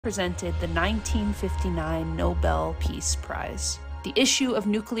presented the 1959 Nobel Peace Prize. The issue of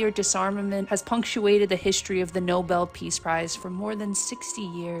nuclear disarmament has punctuated the history of the Nobel Peace Prize for more than 60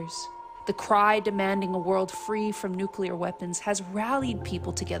 years. The cry demanding a world free from nuclear weapons has rallied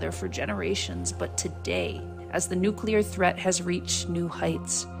people together for generations, but today, as the nuclear threat has reached new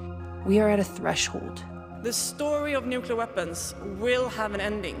heights, we are at a threshold. The story of nuclear weapons will have an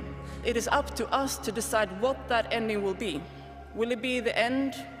ending. It is up to us to decide what that ending will be. Will it be the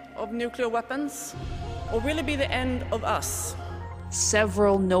end of nuclear weapons, or will it be the end of us?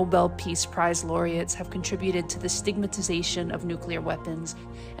 Several Nobel Peace Prize laureates have contributed to the stigmatization of nuclear weapons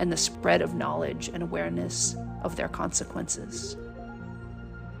and the spread of knowledge and awareness of their consequences.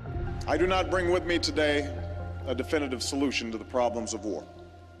 I do not bring with me today a definitive solution to the problems of war.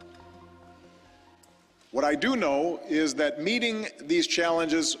 What I do know is that meeting these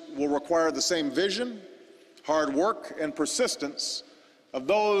challenges will require the same vision, hard work, and persistence of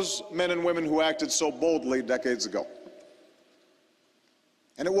those men and women who acted so boldly decades ago.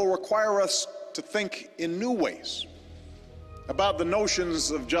 And it will require us to think in new ways about the notions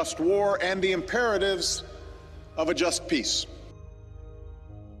of just war and the imperatives of a just peace.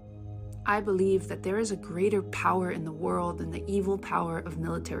 I believe that there is a greater power in the world than the evil power of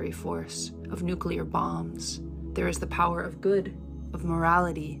military force, of nuclear bombs. There is the power of good, of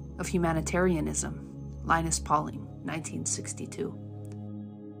morality, of humanitarianism. Linus Pauling, 1962.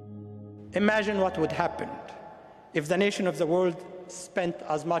 Imagine what would happen if the nation of the world spent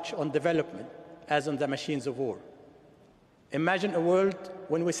as much on development as on the machines of war. Imagine a world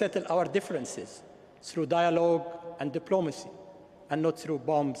when we settle our differences through dialogue and diplomacy, and not through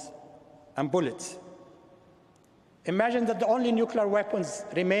bombs and bullets. Imagine that the only nuclear weapons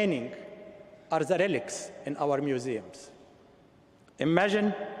remaining are the relics in our museums.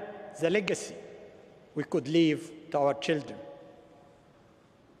 Imagine the legacy we could leave to our children.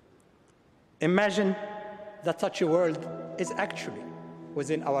 Imagine that such a world is actually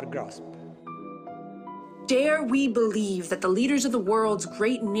within our grasp. Dare we believe that the leaders of the world's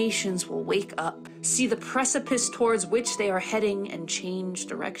great nations will wake up, see the precipice towards which they are heading, and change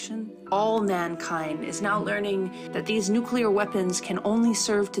direction? All mankind is now learning that these nuclear weapons can only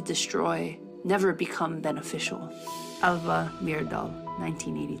serve to destroy, never become beneficial. Alva Myrdal,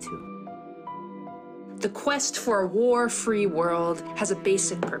 1982. The quest for a war-free world has a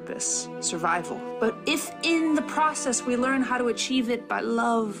basic purpose, survival. But if in the process we learn how to achieve it by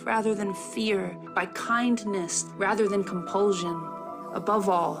love rather than fear, by kindness rather than compulsion, above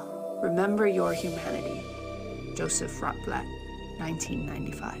all, remember your humanity. Joseph Rotblat,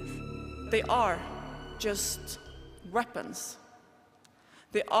 1995. They are just weapons.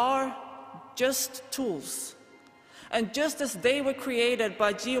 They are just tools. And just as they were created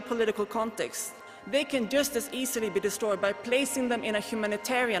by geopolitical context, they can just as easily be destroyed by placing them in a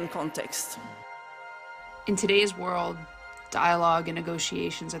humanitarian context. In today's world, dialogue and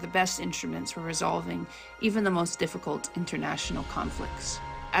negotiations are the best instruments for resolving even the most difficult international conflicts.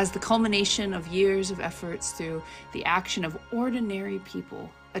 As the culmination of years of efforts through the action of ordinary people,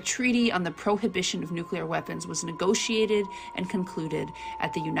 a treaty on the prohibition of nuclear weapons was negotiated and concluded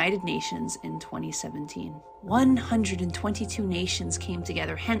at the United Nations in 2017. 122 nations came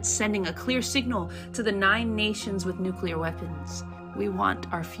together, hence sending a clear signal to the 9 nations with nuclear weapons. We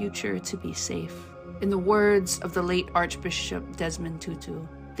want our future to be safe. In the words of the late Archbishop Desmond Tutu,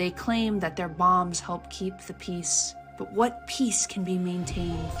 they claim that their bombs help keep the peace. But what peace can be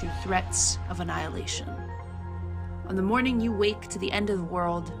maintained through threats of annihilation? On the morning you wake to the end of the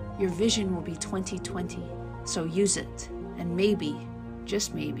world, your vision will be 2020. So use it, and maybe,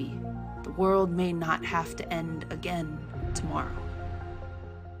 just maybe, the world may not have to end again tomorrow.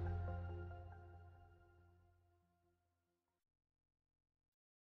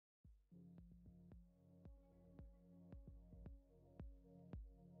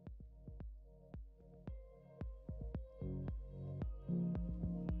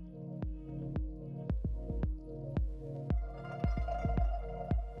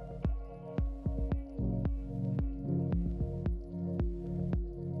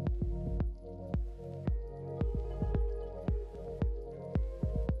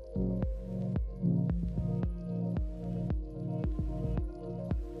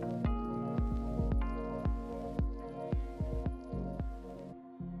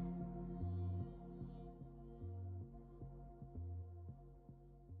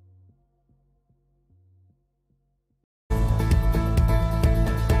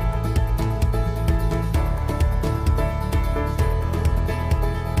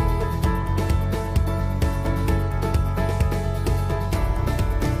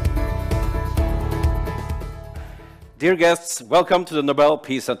 Dear guests, welcome to the Nobel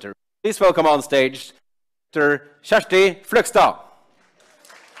Peace Center. Please welcome on stage Dr. Kjersti Fløgstad.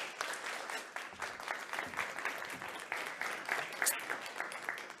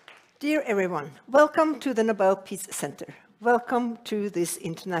 Dear everyone, welcome to the Nobel Peace Center. Welcome to this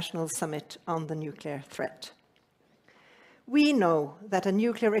international summit on the nuclear threat. We know that a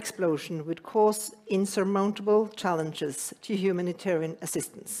nuclear explosion would cause insurmountable challenges to humanitarian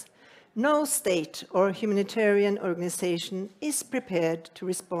assistance. No state or humanitarian organization is prepared to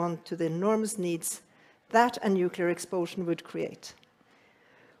respond to the enormous needs that a nuclear explosion would create.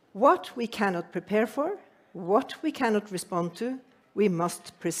 What we cannot prepare for, what we cannot respond to, we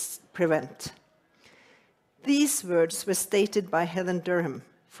must prevent. These words were stated by Helen Durham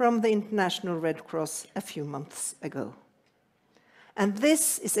from the International Red Cross a few months ago. And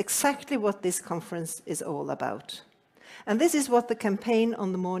this is exactly what this conference is all about. And this is what the campaign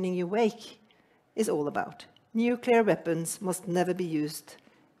On the Morning You Wake is all about. Nuclear weapons must never be used.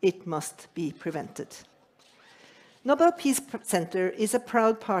 It must be prevented. Nobel Peace Center is a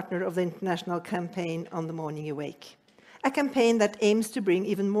proud partner of the international campaign On the Morning You Wake, a campaign that aims to bring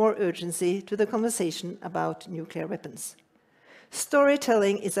even more urgency to the conversation about nuclear weapons.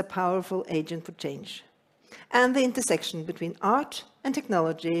 Storytelling is a powerful agent for change, and the intersection between art and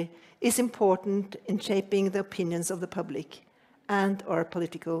technology is important in shaping the opinions of the public and our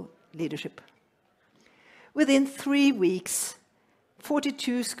political leadership. Within 3 weeks,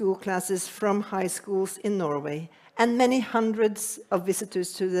 42 school classes from high schools in Norway and many hundreds of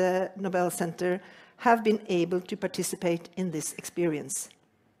visitors to the Nobel Center have been able to participate in this experience.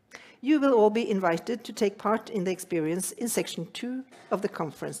 You will all be invited to take part in the experience in section 2 of the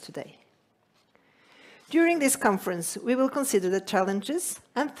conference today. During this conference, we will consider the challenges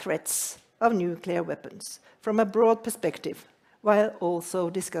and threats of nuclear weapons from a broad perspective, while also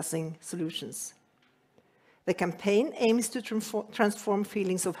discussing solutions. The campaign aims to transform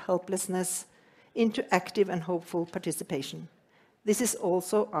feelings of helplessness into active and hopeful participation. This is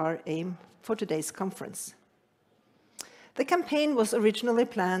also our aim for today's conference. The campaign was originally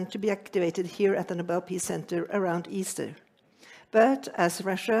planned to be activated here at the Nobel Peace Center around Easter. But as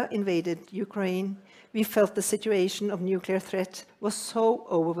Russia invaded Ukraine, we felt the situation of nuclear threat was so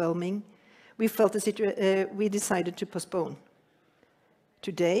overwhelming, we decided to postpone.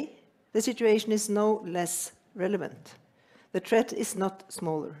 Today, the situation is no less relevant. The threat is not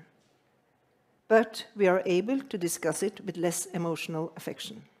smaller, but we are able to discuss it with less emotional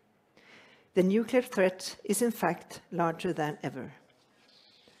affection. The nuclear threat is in fact larger than ever.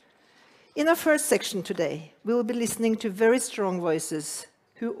 In our first section today, we will be listening to very strong voices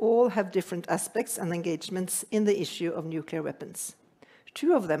who all have different aspects and engagements in the issue of nuclear weapons.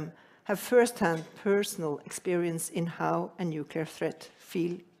 2 of them have first-hand personal experience in how a nuclear threat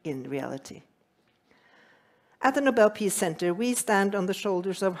feels in reality. At the Nobel Peace Center, we stand on the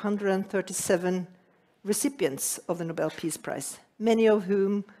shoulders of 137 recipients of the Nobel Peace Prize, many of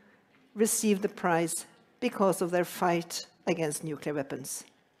whom received the prize because of their fight against nuclear weapons.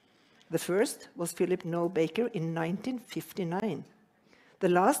 The first was Philip Noel Baker in 1959. The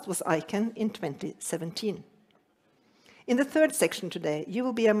last was ICAN in 2017. In the third section today, you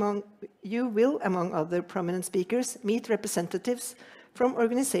will, among other prominent speakers, meet representatives from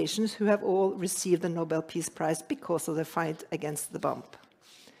organizations who have all received the Nobel Peace Prize because of their fight against the bomb.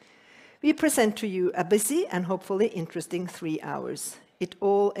 We present to you a busy and hopefully interesting 3 hours. It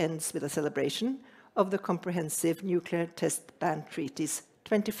all ends with a celebration of the Comprehensive Nuclear Test Ban Treaty's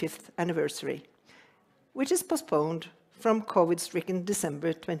 25th anniversary, which is postponed from COVID-stricken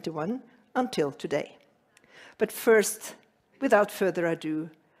December 21 until today. But first, without further ado,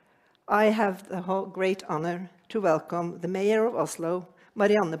 I have the great honor to welcome the Mayor of Oslo,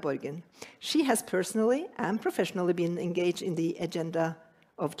 Marianne Borgen. She has personally and professionally been engaged in the agenda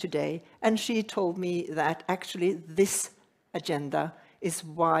of today, and she told me that actually this agenda is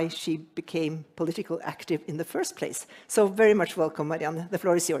why she became politically active in the first place. So very much welcome, Marianne. The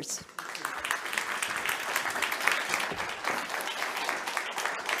floor is yours.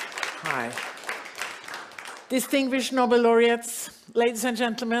 Hi. Distinguished Nobel laureates, ladies and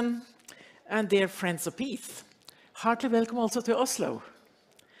gentlemen, and dear friends of peace, heartily welcome also to Oslo.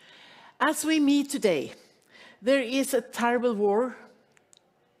 As we meet today, there is a terrible war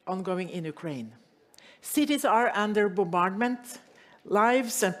ongoing in Ukraine. Cities are under bombardment,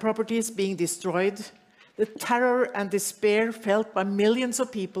 lives and properties being destroyed. The terror and despair felt by millions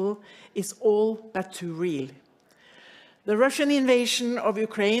of people is all but too real. The Russian invasion of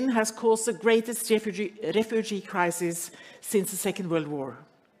Ukraine has caused the greatest refugee crisis since the Second World War.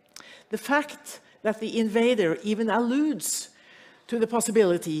 The fact that the invader even alludes to the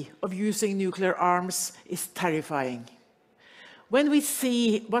possibility of using nuclear arms is terrifying. When we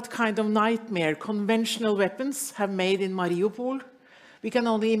see what kind of nightmare conventional weapons have made in Mariupol, we can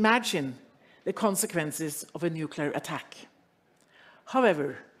only imagine the consequences of a nuclear attack.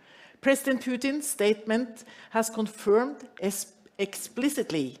 However, President Putin's statement has confirmed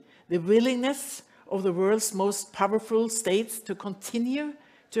explicitly the willingness of the world's most powerful states to continue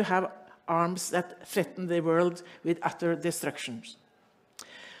to have arms that threaten the world with utter destruction.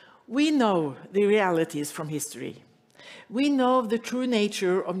 We know the realities from history. We know the true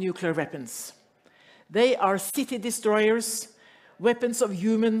nature of nuclear weapons. They are city destroyers, weapons of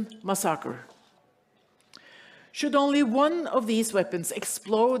human massacre. Should only one of these weapons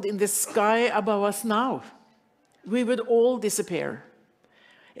explode in the sky above us now, we would all disappear.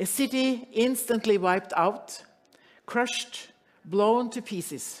 A city instantly wiped out, crushed, blown to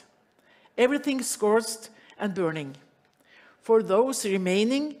pieces. Everything scorched and burning. For those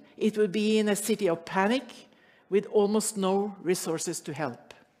remaining, it would be in a city of panic with almost no resources to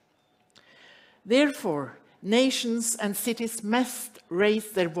help. Therefore, nations and cities must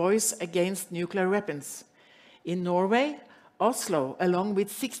raise their voice against nuclear weapons. In Norway, Oslo, along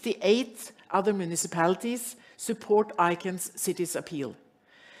with 68 other municipalities, support ICAN's city's appeal,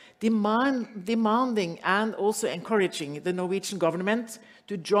 demanding and also encouraging the Norwegian government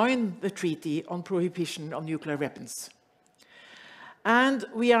to join the Treaty on Prohibition of Nuclear Weapons. And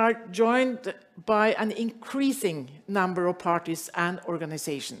we are joined by an increasing number of parties and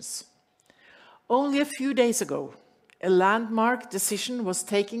organizations. Only a few days ago, a landmark decision was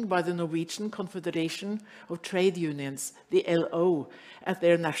taken by the Norwegian Confederation of Trade Unions, the LO, at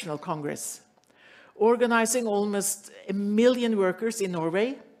their National Congress. Organizing almost 1 million workers in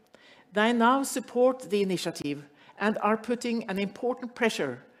Norway, they now support the initiative and are putting an important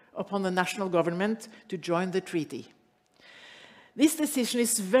pressure upon the national government to join the treaty. This decision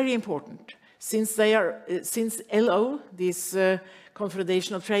is very important since LO, these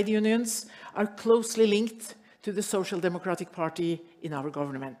Confederation of Trade Unions, are closely linked to the Social Democratic Party in our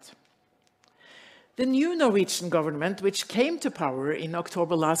government. The new Norwegian government, which came to power in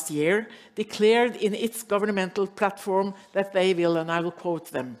October last year, declared in its governmental platform that they will, and I will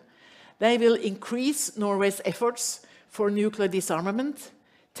quote them, they will increase Norway's efforts for nuclear disarmament,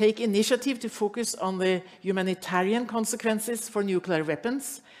 take initiative to focus on the humanitarian consequences for nuclear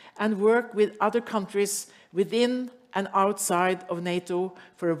weapons, and work with other countries within and outside of NATO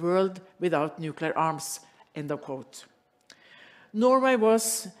for a world without nuclear arms. End of quote. Norway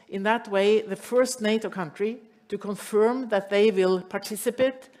was, in that way, the first NATO country to confirm that they will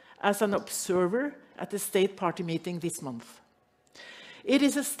participate as an observer at the State Party meeting this month. It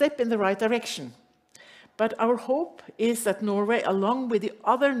is a step in the right direction, but our hope is that Norway, along with the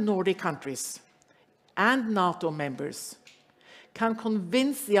other Nordic countries and NATO members, can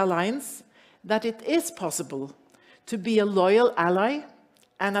convince the alliance that it is possible to be a loyal ally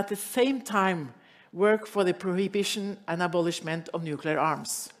and at the same time work for the prohibition and abolishment of nuclear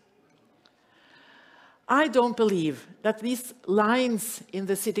arms. I don't believe that these lines in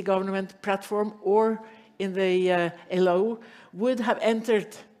the city government platform or in the LO would have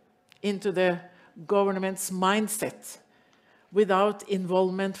entered into the government's mindset without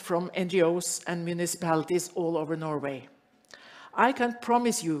involvement from NGOs and municipalities all over Norway. I can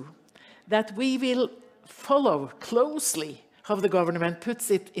promise you that we will follow closely how the government puts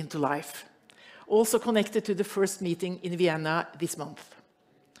it into life, also connected to the first meeting in Vienna this month.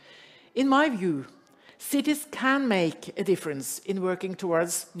 In my view, cities can make a difference in working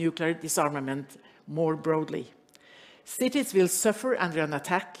towards nuclear disarmament more broadly. Cities will suffer under an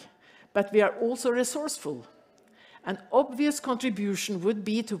attack, but we are also resourceful. An obvious contribution would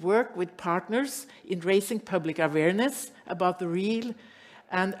be to work with partners in raising public awareness about the real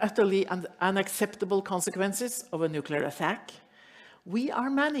and utterly unacceptable consequences of a nuclear attack. We are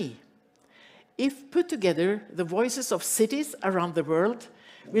many. If put together, the voices of cities around the world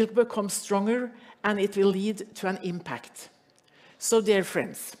will become stronger and it will lead to an impact. So, dear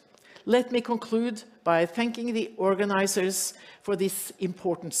friends, let me conclude by thanking the organizers for this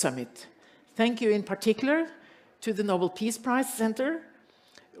important summit. Thank you in particular to the Nobel Peace Prize Center,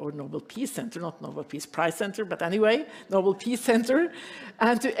 or Nobel Peace Center, not Nobel Peace Prize Center, but anyway, Nobel Peace Center,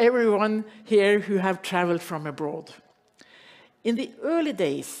 and to everyone here who have traveled from abroad. In the early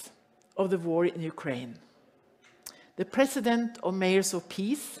days of the war in Ukraine, the president of Mayors of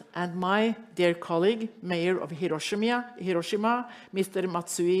Peace and my dear colleague, Mayor of Hiroshima, Mr.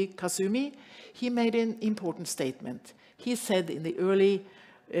 Matsui Kasumi, he made an important statement. He said in the early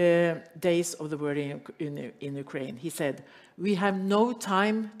days of the war in Ukraine, he said, "We have no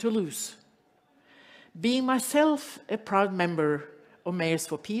time to lose. Being myself a proud member of Mayors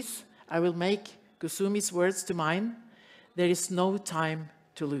for Peace, I will make Kusumi's words to mine. There is no time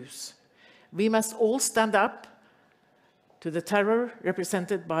to lose. We must all stand up to the terror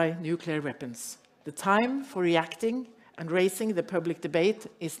represented by nuclear weapons. The time for reacting and raising the public debate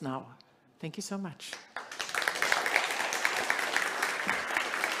is now. Thank you so much.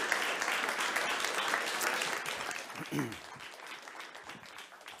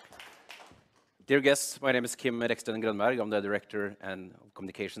 Dear guests, my name is Kim Reksten Grønberg. I'm the Director of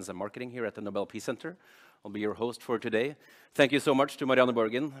Communications and Marketing here at the Nobel Peace Center. I'll be your host for today. Thank you so much to Marianne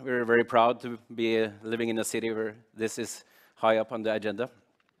Borgen. We're very proud to be living in a city where this is high up on the agenda.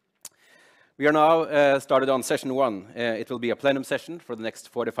 We are now started on session 1. It will be a plenum session for the next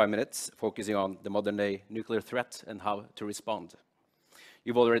 45 minutes, focusing on the modern-day nuclear threat and how to respond.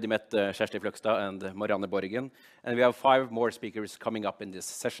 You've already met Kjersti Fløgstad and Marianne Borgen, and we have 5 more speakers coming up in this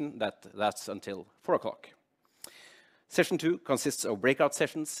session that lasts until 4 o'clock. Session 2 consists of breakout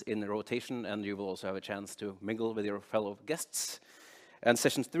sessions in rotation, and you will also have a chance to mingle with your fellow guests. And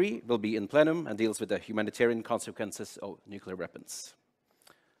session 3 will be in plenum and deals with the humanitarian consequences of nuclear weapons.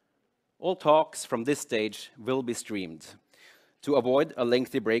 All talks from this stage will be streamed. To avoid a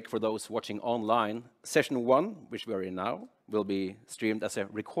lengthy break for those watching online, session 1, which we are in now, will be streamed as a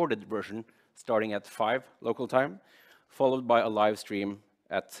recorded version starting at 5 local time, followed by a live stream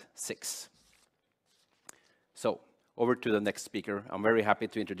at 6. So, over to the next speaker. I'm very happy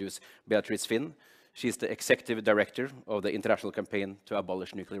to introduce Beatrice Fihn. She's the Executive Director of the International Campaign to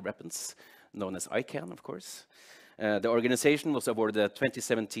Abolish Nuclear Weapons, known as ICAN, of course. The organization was awarded the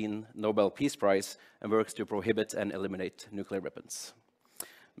 2017 Nobel Peace Prize and works to prohibit and eliminate nuclear weapons.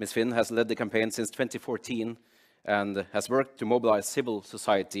 Ms. Fihn has led the campaign since 2014 and has worked to mobilize civil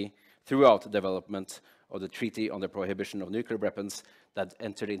society throughout the development of the Treaty on the Prohibition of Nuclear Weapons that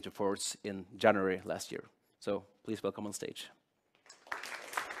entered into force in January last year. So please welcome on stage.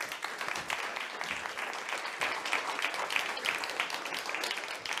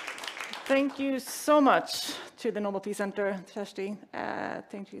 Thank you so much to the Nobel Peace Center, Kjersti.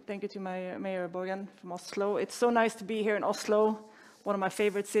 Thank you to my Mayor Borgen from Oslo. It's so nice to be here in Oslo, one of my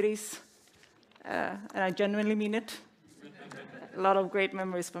favorite cities, and I genuinely mean it. A lot of great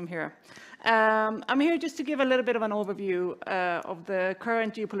memories from here. I'm here just to give a little bit of an overview of the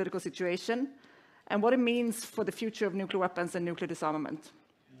current geopolitical situation and what it means for the future of nuclear weapons and nuclear disarmament.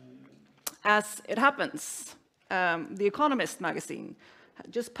 As it happens, The Economist magazine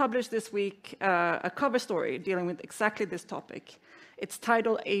just published this week a cover story dealing with exactly this topic. It's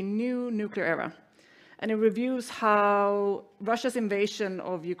titled A New Nuclear Era, and it reviews how Russia's invasion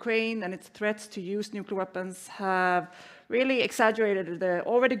of Ukraine and its threats to use nuclear weapons have really exaggerated the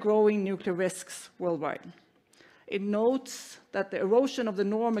already growing nuclear risks worldwide. It notes that the erosion of the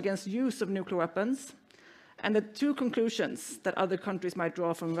norm against use of nuclear weapons and the 2 conclusions that other countries might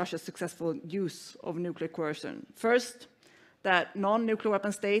draw from Russia's successful use of nuclear coercion. First, that non-nuclear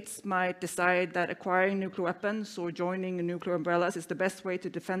weapon states might decide that acquiring nuclear weapons or joining nuclear umbrellas is the best way to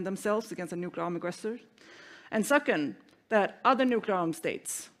defend themselves against a nuclear armed aggressor. And second, that other nuclear armed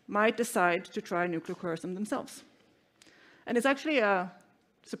states might decide to try nuclear coercion themselves. And it's actually a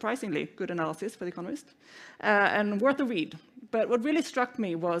surprisingly good analysis for The Economist, and worth a read. But what really struck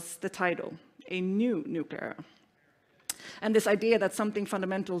me was the title, A New Nuclear Era. And this idea that something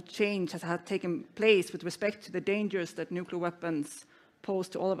fundamental change has taken place with respect to the dangers that nuclear weapons pose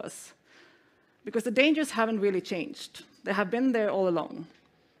to all of us. Because the dangers haven't really changed. They have been there all along.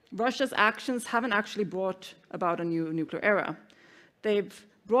 Russia's actions haven't actually brought about a new nuclear era. They've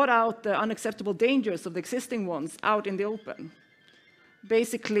brought out the unacceptable dangers of the existing ones out in the open.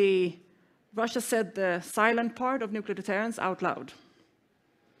 Basically, Russia said the silent part of nuclear deterrence out loud.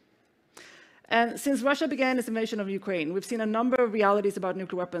 And since Russia began its invasion of Ukraine, we've seen a number of realities about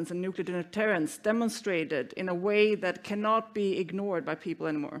nuclear weapons and nuclear deterrence demonstrated in a way that cannot be ignored by people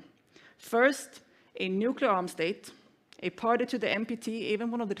anymore. First, a nuclear armed state, a party to the NPT,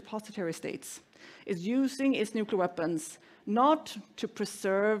 even one of the depository states, is using its nuclear weapons not to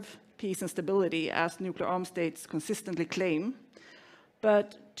preserve peace and stability, as nuclear armed states consistently claim,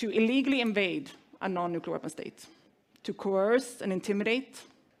 but to illegally invade a non-nuclear weapon state, to coerce and intimidate,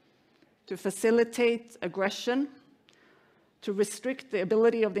 to facilitate aggression, to restrict the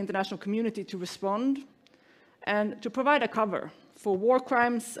ability of the international community to respond, and to provide a cover for war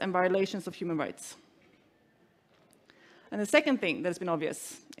crimes and violations of human rights. And the second thing that's been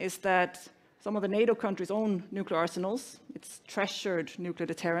obvious is that some of the NATO countries' own nuclear arsenals, its treasured nuclear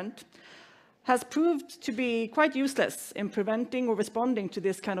deterrent, has proved to be quite useless in preventing or responding to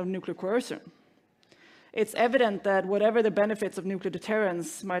this kind of nuclear coercion. it's evident that whatever the benefits of nuclear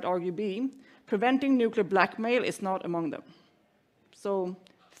deterrence might argue be, preventing nuclear blackmail is not among them. So,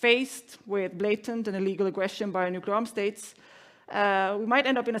 faced with blatant and illegal aggression by nuclear armed states, we might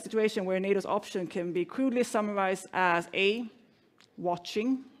end up in a situation where NATO's option can be crudely summarized as A,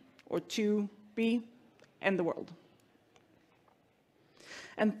 watching, or 2, B, end the world.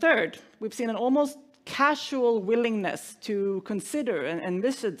 And third, we've seen an almost casual willingness to consider and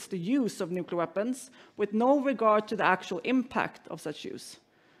envisage the use of nuclear weapons with no regard to the actual impact of such use,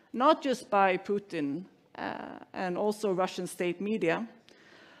 not just by Putin and also Russian state media,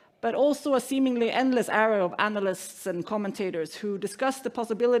 but also a seemingly endless array of analysts and commentators who discuss the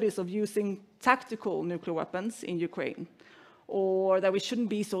possibilities of using tactical nuclear weapons in Ukraine, or that we shouldn't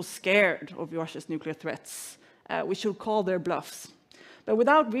be so scared of Russia's nuclear threats. We should call their bluffs. But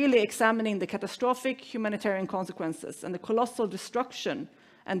without really examining the catastrophic humanitarian consequences and the colossal destruction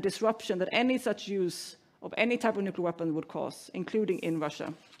and disruption that any such use of any type of nuclear weapon would cause, including in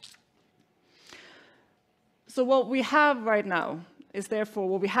Russia. So what we have right now is therefore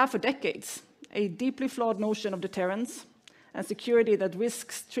what we have for decades, a deeply flawed notion of deterrence and security that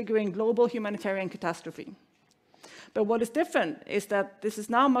risks triggering global humanitarian catastrophe. But what is different is that this is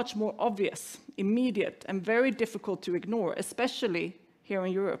now much more obvious, immediate, and very difficult to ignore, especially here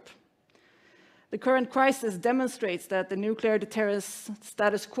in Europe. The current crisis demonstrates that the nuclear deterrence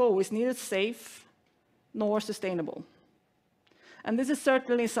status quo is neither safe nor sustainable. And this is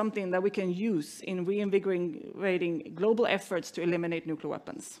certainly something that we can use in reinvigorating global efforts to eliminate nuclear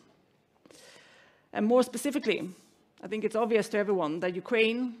weapons. And more specifically, I think it's obvious to everyone that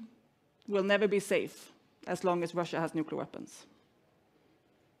Ukraine will never be safe as long as Russia has nuclear weapons.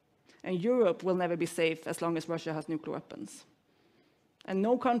 And Europe will never be safe as long as Russia has nuclear weapons. And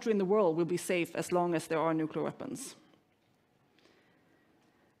no country in the world will be safe as long as there are nuclear weapons.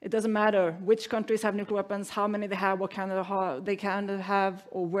 It doesn't matter which countries have nuclear weapons, how many they have, what kind they can have,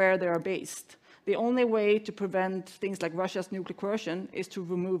 or where they are based. The only way to prevent things like Russia's nuclear coercion is to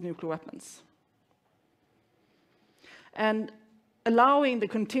remove nuclear weapons. And allowing the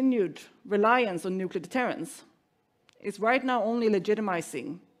continued reliance on nuclear deterrence is right now only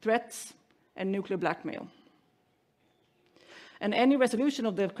legitimizing threats and nuclear blackmail. And any resolution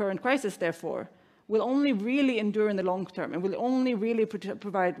of the current crisis, therefore, will only really endure in the long term and will only really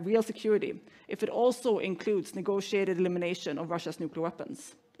provide real security if it also includes negotiated elimination of Russia's nuclear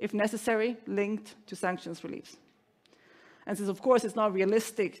weapons, if necessary, linked to sanctions reliefs. And since, of course, it's not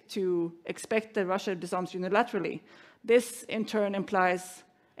realistic to expect that Russia disarms unilaterally, this, in turn, implies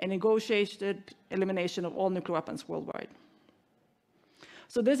a negotiated elimination of all nuclear weapons worldwide.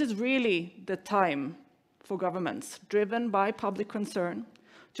 So this is really the time for governments, driven by public concern,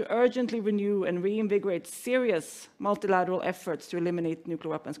 to urgently renew and reinvigorate serious multilateral efforts to eliminate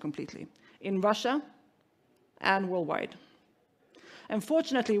nuclear weapons completely, in Russia and worldwide. And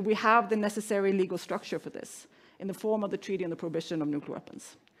fortunately, we have the necessary legal structure for this, in the form of the Treaty on the Prohibition of Nuclear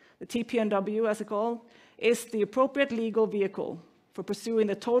Weapons. The TPNW, as it's called, is the appropriate legal vehicle for pursuing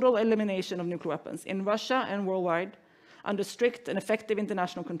the total elimination of nuclear weapons in Russia and worldwide under strict and effective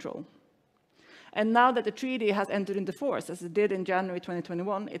international control. And now that the treaty has entered into force, as it did in January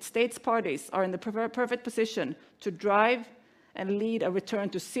 2021, its states parties are in the perfect position to drive and lead a return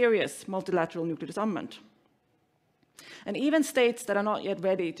to serious multilateral nuclear disarmament. And even states that are not yet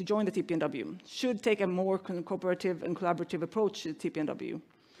ready to join the TPNW should take a more cooperative and collaborative approach to the TPNW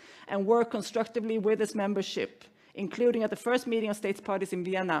and work constructively with its membership, including at the first meeting of states parties in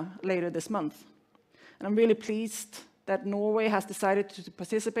Vienna later this month. And I'm really pleased that Norway has decided to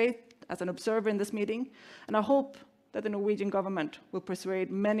participate as an observer in this meeting, and I hope that the Norwegian government will persuade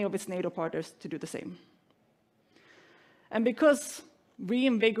many of its NATO partners to do the same. And because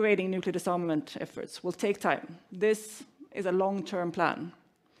reinvigorating nuclear disarmament efforts will take time, this is a long-term plan.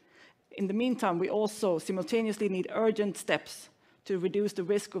 In the meantime, we also simultaneously need urgent steps to reduce the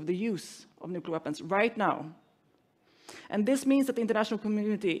risk of the use of nuclear weapons right now. And this means that the international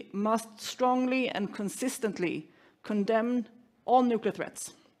community must strongly and consistently condemn all nuclear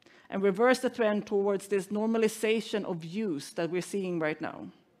threats and reverse the trend towards this normalization of use that we're seeing right now.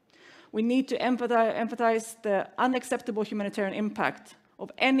 We need to emphasize the unacceptable humanitarian impact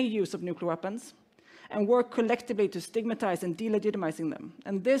of any use of nuclear weapons and work collectively to stigmatize and delegitimizing them.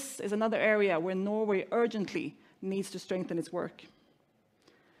 And this is another area where Norway urgently needs to strengthen its work.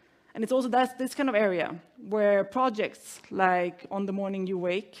 And it's also this kind of area where projects like On the Morning You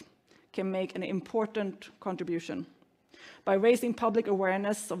Wake can make an important contribution by raising public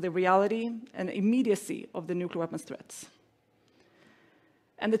awareness of the reality and immediacy of the nuclear weapons threats.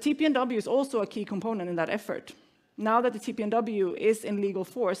 And the TPNW is also a key component in that effort. Now that the TPNW is in legal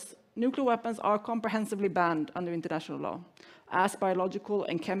force, nuclear weapons are comprehensively banned under international law, as biological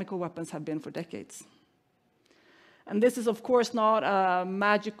and chemical weapons have been for decades. And this is, of course, not a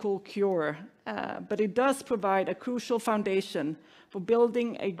magical cure, but it does provide a crucial foundation for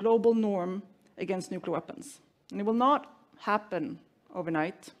building a global norm against nuclear weapons. And it will not happen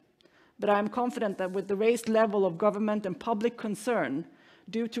overnight, but I am confident that with the raised level of government and public concern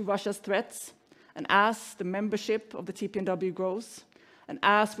due to Russia's threats, and as the membership of the TPNW grows, and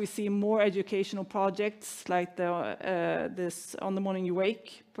as we see more educational projects like this On the Morning You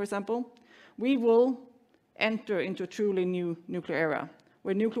Wake, for example, we will enter into a truly new nuclear era,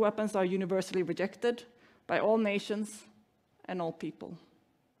 where nuclear weapons are universally rejected by all nations and all people.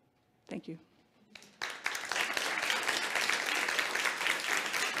 Thank you.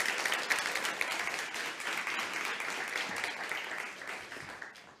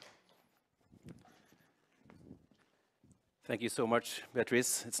 Thank you so much,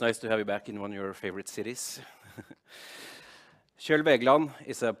 Beatrice. It's nice to have you back in one of your favorite cities. Kjølv Egeland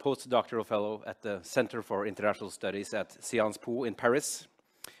is a postdoctoral fellow at the Center for International Studies at Sciences Po in Paris.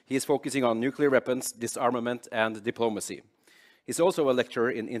 He is focusing on nuclear weapons, disarmament, and diplomacy. He's also a lecturer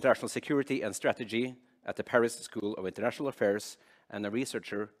in international security and strategy at the Paris School of International Affairs and a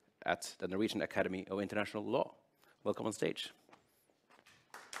researcher at the Norwegian Academy of International Law. Welcome on stage.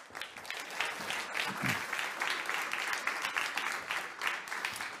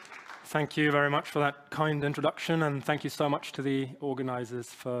 Thank you very much for that kind introduction, and thank you so much to the organizers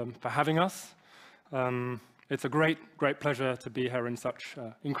for having us. It's a great pleasure to be here in such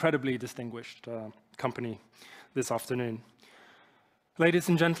incredibly distinguished company this afternoon. Ladies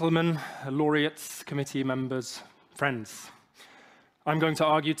and gentlemen, laureates, committee members, friends, I'm going to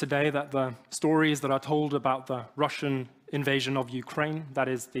argue today that the stories that are told about the Russian invasion of Ukraine, that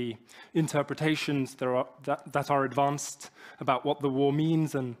is, the interpretations that are advanced about what the war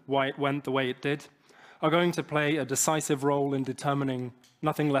means and why it went the way it did, are going to play a decisive role in determining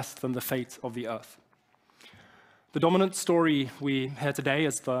nothing less than the fate of the Earth. The dominant story we hear today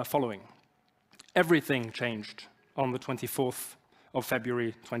is the following. Everything changed on the 24th of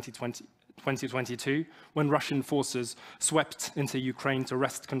February 2022, when Russian forces swept into Ukraine to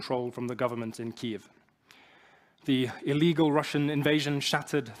wrest control from the government in Kyiv. The illegal Russian invasion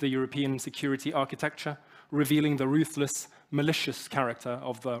shattered the European security architecture, revealing the ruthless, malicious character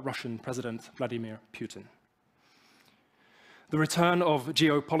of the Russian President Vladimir Putin. The return of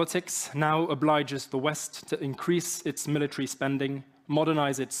geopolitics now obliges the West to increase its military spending,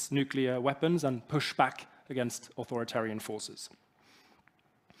 modernize its nuclear weapons, and push back against authoritarian forces.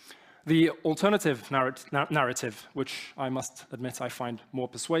 The alternative narrative, which I must admit I find more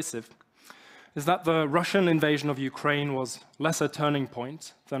persuasive, is that the Russian invasion of Ukraine was less a turning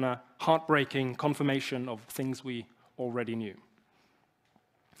point than a heartbreaking confirmation of things we already knew.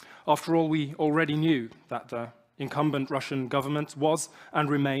 After all, we already knew that the incumbent Russian government was and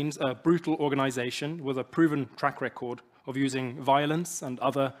remains a brutal organization with a proven track record of using violence and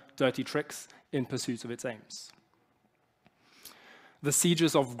other dirty tricks in pursuit of its aims. The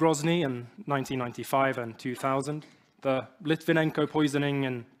sieges of Grozny in 1995 and 2000, the Litvinenko poisoning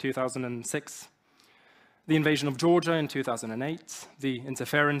in 2006, the invasion of Georgia in 2008, the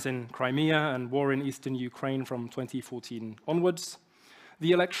interference in Crimea and war in eastern Ukraine from 2014 onwards,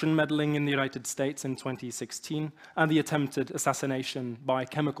 the election meddling in the United States in 2016, and the attempted assassination by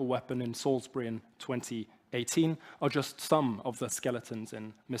chemical weapon in Salisbury in 2018 are just some of the skeletons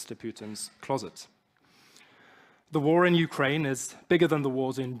in Mr. Putin's closet. The war in Ukraine is bigger than the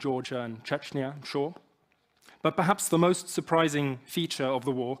wars in Georgia and Chechnya, I'm sure. But perhaps the most surprising feature of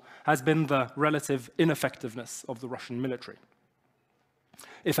the war has been the relative ineffectiveness of the Russian military.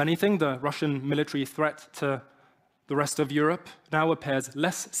 If anything, the Russian military threat to the rest of Europe now appears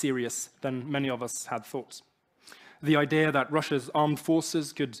less serious than many of us had thought. The idea that Russia's armed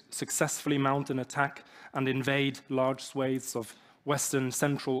forces could successfully mount an attack and invade large swathes of Western,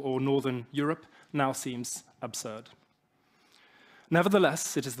 Central, or Northern Europe now seems absurd.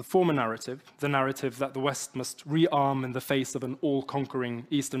 Nevertheless, it is the former narrative, the narrative that the West must rearm in the face of an all-conquering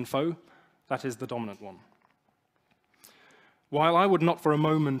Eastern foe, that is the dominant one. While I would not for a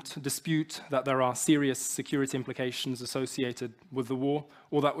moment dispute that there are serious security implications associated with the war,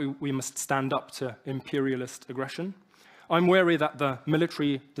 or that we must stand up to imperialist aggression, I'm wary that the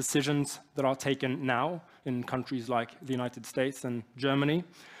military decisions that are taken now in countries like the United States and Germany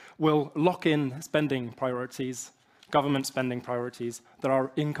will lock in spending priorities, government spending priorities that are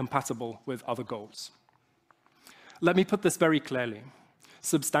incompatible with other goals. Let me put this very clearly.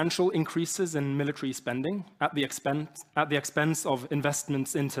 Substantial increases in military spending at the expense of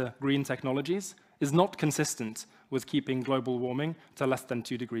investments into green technologies is not consistent with keeping global warming to less than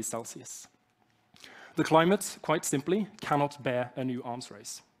 2 degrees Celsius. The climate, quite simply, cannot bear a new arms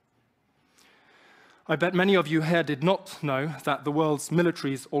race. I bet many of you here did not know that the world's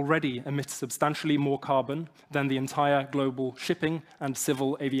militaries already emit substantially more carbon than the entire global shipping and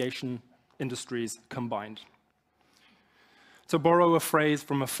civil aviation industries combined. To borrow a phrase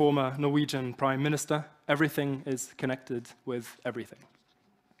from a former Norwegian prime minister, everything is connected with everything.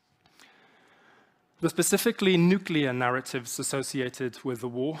 The specifically nuclear narratives associated with the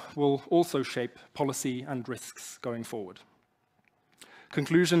war will also shape policy and risks going forward.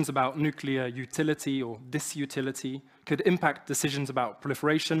 Conclusions about nuclear utility or disutility could impact decisions about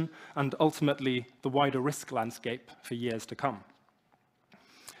proliferation and ultimately the wider risk landscape for years to come.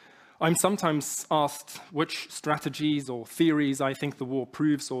 I'm sometimes asked which strategies or theories I think the war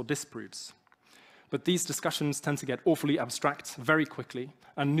proves or disproves. But these discussions tend to get awfully abstract very quickly,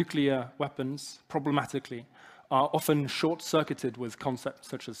 and nuclear weapons, problematically, are often short-circuited with concepts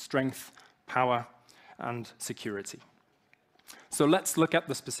such as strength, power, and security. So let's look at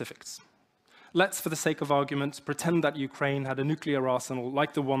the specifics. Let's, for the sake of argument, pretend that Ukraine had a nuclear arsenal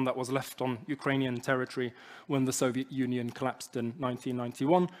like the one that was left on Ukrainian territory when the Soviet Union collapsed in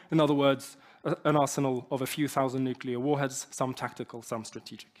 1991. In other words, an arsenal of a few thousand nuclear warheads, some tactical, some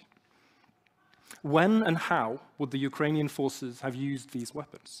strategic. When and how would the Ukrainian forces have used these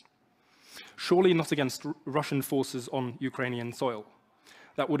weapons? Surely not against Russian forces on Ukrainian soil.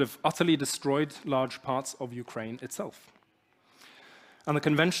 That would have utterly destroyed large parts of Ukraine itself. And the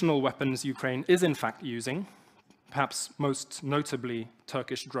conventional weapons Ukraine is in fact using, perhaps most notably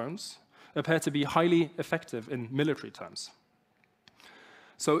Turkish drones, appear to be highly effective in military terms.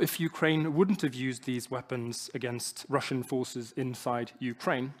 So if Ukraine wouldn't have used these weapons against Russian forces inside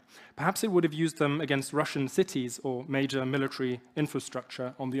Ukraine, perhaps it would have used them against Russian cities or major military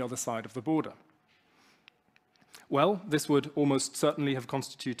infrastructure on the other side of the border. Well, this would almost certainly have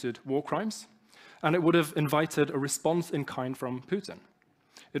constituted war crimes, and it would have invited a response in kind from Putin.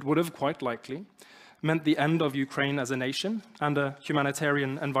 It would have, quite likely, meant the end of Ukraine as a nation and a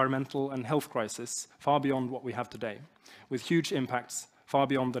humanitarian, environmental, and health crisis far beyond what we have today, with huge impacts far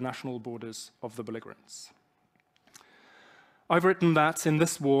beyond the national borders of the belligerents. I've written that in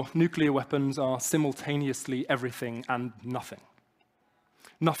this war, nuclear weapons are simultaneously everything and nothing.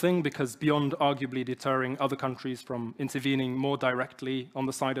 Nothing because beyond arguably deterring other countries from intervening more directly on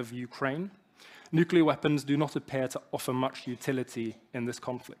the side of Ukraine, nuclear weapons do not appear to offer much utility in this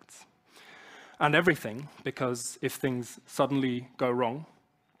conflict. And everything because if things suddenly go wrong,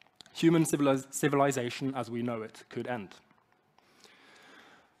 human civilization as we know it could end.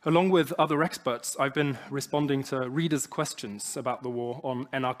 Along with other experts, I've been responding to readers' questions about the war on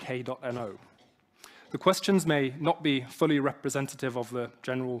nrk.no. The questions may not be fully representative of the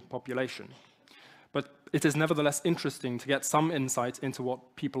general population, but it is nevertheless interesting to get some insight into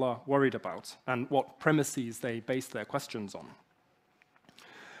what people are worried about and what premises they base their questions on.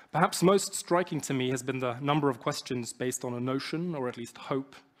 Perhaps most striking to me has been the number of questions based on a notion, or at least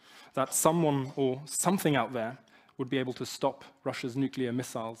hope, that someone or something out there would be able to stop Russia's nuclear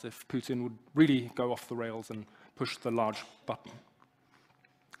missiles if Putin would really go off the rails and push the large button.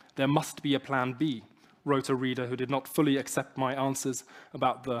 There must be a plan B, wrote a reader who did not fully accept my answers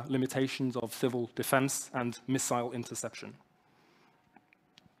about the limitations of civil defense and missile interception.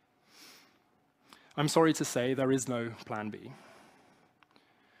 I'm sorry to say there is no plan B.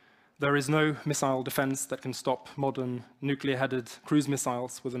 There is no missile defense that can stop modern nuclear-headed cruise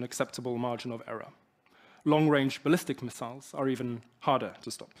missiles with an acceptable margin of error. Long-range ballistic missiles are even harder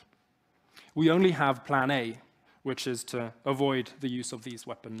to stop. We only have plan A, which is to avoid the use of these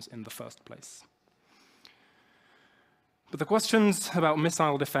weapons in the first place. But the questions about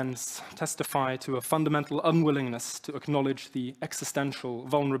missile defense testify to a fundamental unwillingness to acknowledge the existential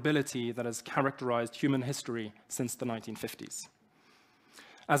vulnerability that has characterized human history since the 1950s.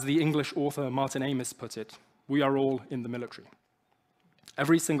 As the English author Martin Amis put it, we are all in the military.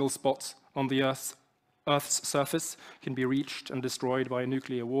 Every single spot on the Earth's surface can be reached and destroyed by a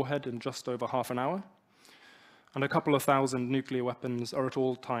nuclear warhead in just over half an hour, and a couple of thousand nuclear weapons are at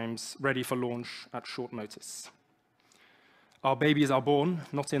all times ready for launch at short notice. Our babies are born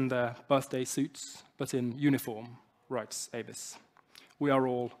not in their birthday suits, but in uniform, writes Avis. We are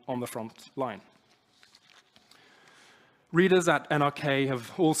all on the front line. Readers at NRK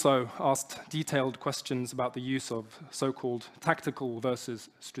have also asked detailed questions about the use of so-called tactical versus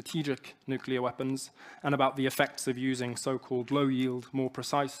strategic nuclear weapons and about the effects of using so-called low-yield, more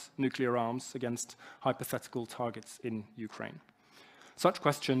precise nuclear arms against hypothetical targets in Ukraine. Such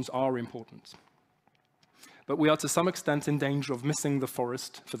questions are important. But we are to some extent in danger of missing the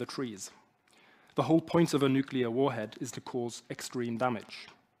forest for the trees. The whole point of a nuclear warhead is to cause extreme damage.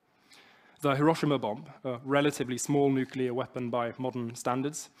 The Hiroshima bomb, a relatively small nuclear weapon by modern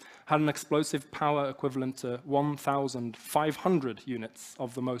standards, had an explosive power equivalent to 1,500 units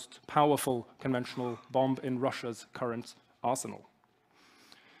of the most powerful conventional bomb in Russia's current arsenal.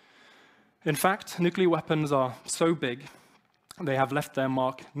 In fact, nuclear weapons are so big, they have left their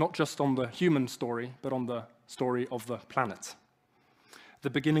mark not just on the human story, but on the story of the planet. The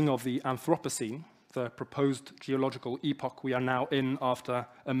beginning of the Anthropocene, the proposed geological epoch we are now in after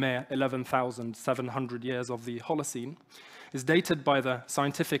a mere 11,700 years of the Holocene, is dated by the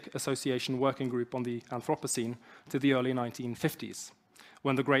Scientific Association Working Group on the Anthropocene to the early 1950s,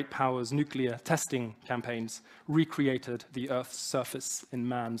 when the great powers' nuclear testing campaigns recreated the Earth's surface in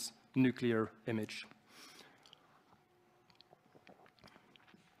man's nuclear image.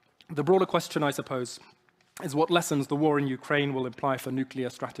 The broader question, I suppose, is what lessons the war in Ukraine will imply for nuclear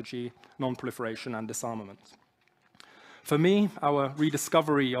strategy, non-proliferation, and disarmament. For me, our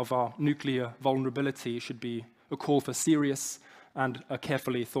rediscovery of our nuclear vulnerability should be a call for serious and a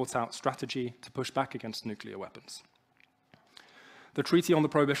carefully thought-out strategy to push back against nuclear weapons. The Treaty on the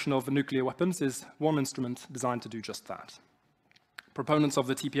Prohibition of Nuclear Weapons is one instrument designed to do just that. Proponents of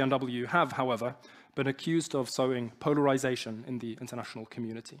the TPNW have, however, been accused of sowing polarization in the international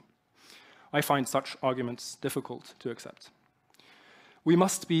community. I find such arguments difficult to accept. We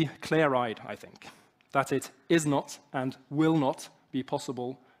must be clear-eyed, I think, that it is not and will not be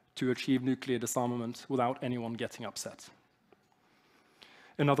possible to achieve nuclear disarmament without anyone getting upset.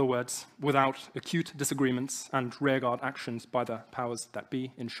 In other words, without acute disagreements and rearguard actions by the powers that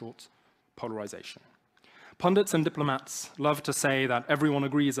be, in short, polarization. Pundits and diplomats love to say that everyone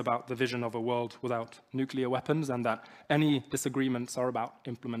agrees about the vision of a world without nuclear weapons and that any disagreements are about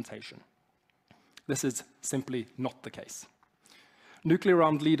implementation. This is simply not the case.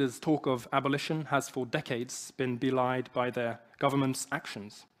 Nuclear-armed leaders' talk of abolition has for decades been belied by their government's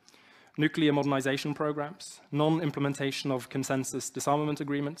actions. Nuclear modernization programs, non-implementation of consensus disarmament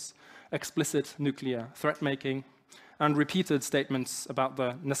agreements, explicit nuclear threat-making, and repeated statements about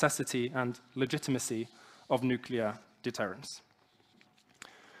the necessity and legitimacy of nuclear deterrence.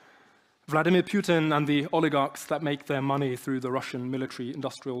 Vladimir Putin and the oligarchs that make their money through the Russian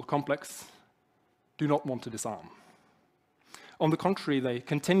military-industrial complex do not want to disarm. On the contrary, they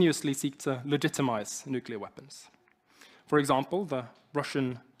continuously seek to legitimize nuclear weapons. For example, the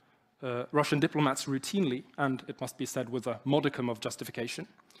Russian diplomats routinely, and it must be said with a modicum of justification,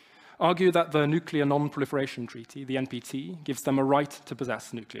 argue that the Nuclear Non-Proliferation Treaty, the NPT, gives them a right to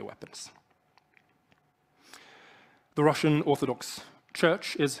possess nuclear weapons. The Russian Orthodox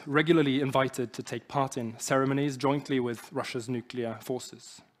Church is regularly invited to take part in ceremonies jointly with Russia's nuclear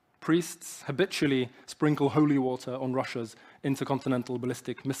forces. Priests habitually sprinkle holy water on Russia's intercontinental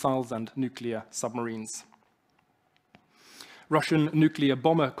ballistic missiles and nuclear submarines. Russian nuclear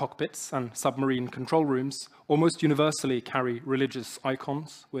bomber cockpits and submarine control rooms almost universally carry religious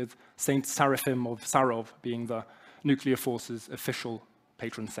icons, with Saint Seraphim of Sarov being the nuclear force's official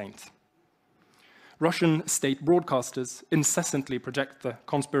patron saint. Russian state broadcasters incessantly project the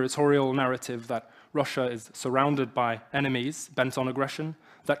conspiratorial narrative that Russia is surrounded by enemies bent on aggression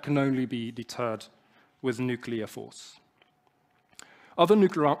that can only be deterred with nuclear force. Other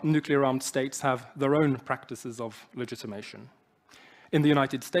nuclear-armed states have their own practices of legitimation. In the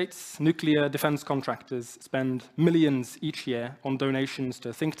United States, nuclear defense contractors spend millions each year on donations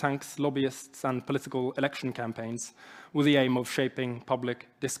to think tanks, lobbyists, and political election campaigns with the aim of shaping public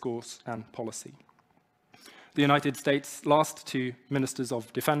discourse and policy. The United States' last two ministers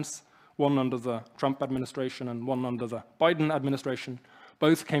of defense, one under the Trump administration and one under the Biden administration,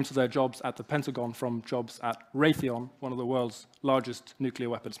 both came to their jobs at the Pentagon from jobs at Raytheon, one of the world's largest nuclear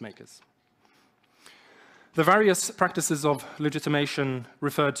weapons makers. The various practices of legitimation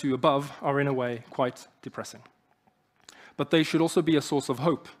referred to above are in a way quite depressing. But they should also be a source of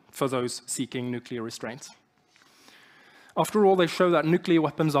hope for those seeking nuclear restraint. After all, they show that nuclear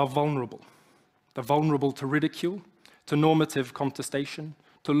weapons are vulnerable. They're vulnerable to ridicule, to normative contestation,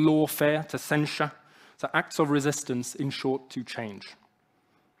 to lawfare, to censure, to acts of resistance, in short, to change.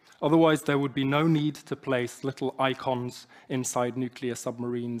 Otherwise, there would be no need to place little icons inside nuclear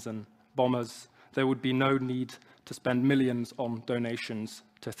submarines and bombers. There would be no need to spend millions on donations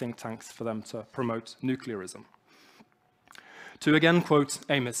to think tanks for them to promote nuclearism. To again quote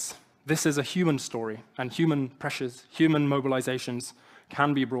Amos, this is a human story, and human pressures, human mobilizations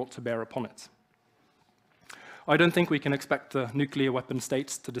can be brought to bear upon it. I don't think we can expect the nuclear weapon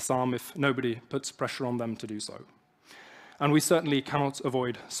states to disarm if nobody puts pressure on them to do so. And we certainly cannot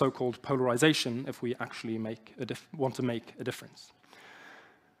avoid so-called polarization if we actually want to make a difference.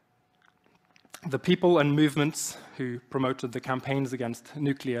 The people and movements who promoted the campaigns against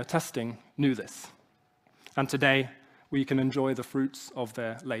nuclear testing knew this. And today, we can enjoy the fruits of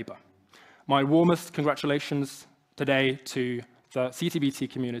their labor. My warmest congratulations today to the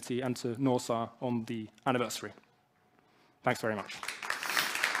CTBT community and to Norsa on the anniversary. Thanks very much.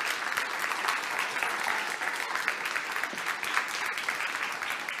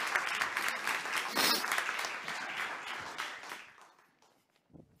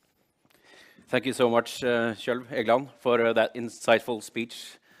 Thank you so much, Kjølv Egeland, for that insightful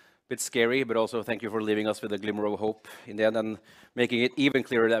speech. A bit scary, but also thank you for leaving us with a glimmer of hope in the end and making it even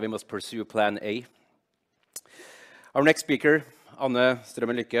clearer that we must pursue Plan A. Our next speaker, Anne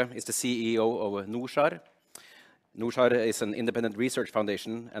Strømmen Lykke, is the CEO of NORSAR. NORSAR is an independent research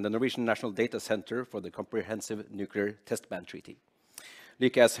foundation and the Norwegian National Data Center for the Comprehensive Nuclear Test Ban Treaty.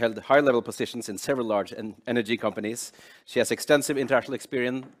 Lykke has held high-level positions in several large energy companies. She has extensive international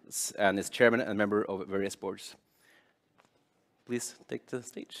experience and is chairman and member of various boards. Please take the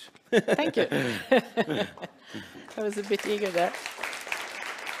stage. Thank you. I was a bit eager there.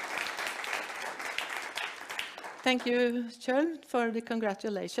 Thank you, Kjølv, for the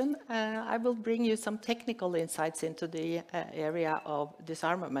congratulations. I will bring you some technical insights into the area of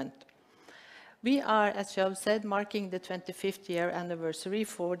disarmament. We are, as Kjølv said, marking the 25th year anniversary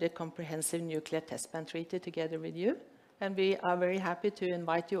for the Comprehensive Nuclear Test Ban Treaty together with you, and we are very happy to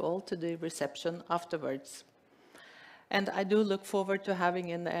invite you all to the reception afterwards. And I do look forward to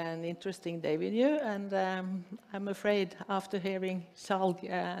having an interesting day with you, and I'm afraid after hearing Kjølv,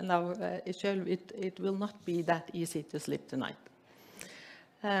 it will not be that easy to sleep tonight.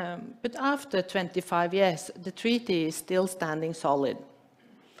 But after 25 years, the treaty is still standing solid.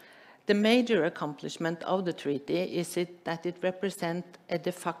 The major accomplishment of the treaty is that it represents a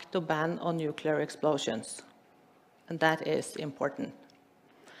de facto ban on nuclear explosions, and that is important.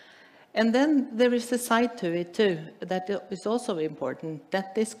 And then there is a side to it too, that is also important,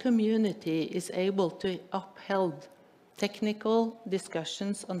 that this community is able to uphold technical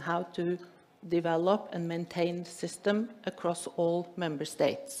discussions on how to develop and maintain the system across all member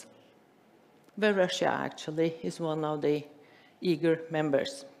states, where Russia actually is one of the eager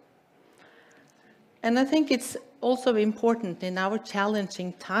members. And I think it's also important in our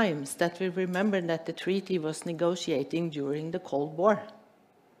challenging times that we remember that the treaty was negotiating during the Cold War.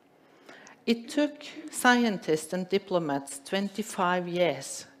 It took scientists and diplomats 25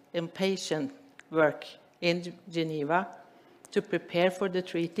 years in patient work in Geneva to prepare for the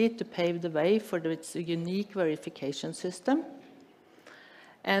treaty, to pave the way for its unique verification system,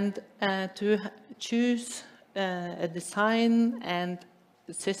 and to choose a design and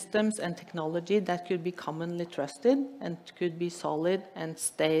systems and technology that could be commonly trusted and could be solid and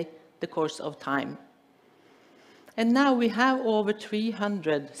stay the course of time. And now we have over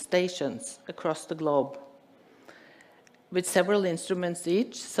 300 stations across the globe with several instruments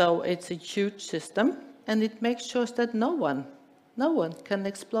each, so it's a huge system, and it makes sure that no one can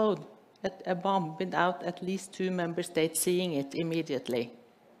explode a bomb without at least 2 member states seeing it immediately.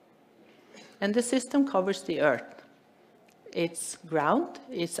 And the system covers the Earth. It's ground,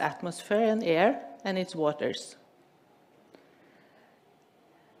 it's atmosphere and air, and it's waters.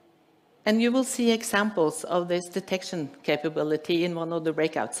 And you will see examples of this detection capability in one of the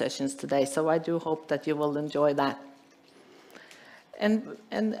breakout sessions today, so I do hope that you will enjoy that. And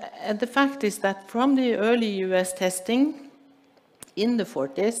the fact is that from the early US testing in the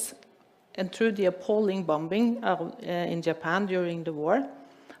 40s and through the appalling bombing in Japan during the war,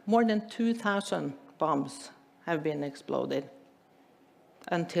 more than 2,000 bombs have been exploded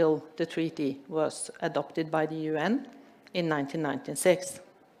until the treaty was adopted by the UN in 1996.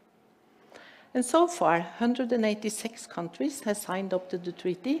 And so far, 186 countries have signed up to the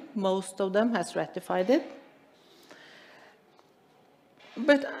treaty. Most of them has ratified it.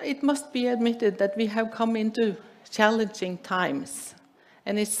 But it must be admitted that we have come into challenging times.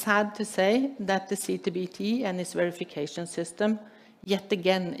 And it's sad to say that the CTBT and its verification system yet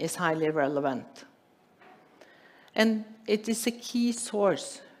again is highly relevant. And it is a key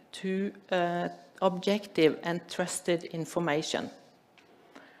source to objective and trusted information.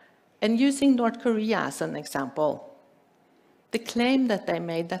 And using North Korea as an example, the claim that they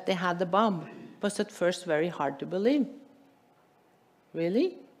made that they had the bomb was at first very hard to believe.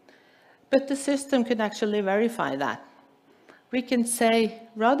 Really? But the system could actually verify that. We can say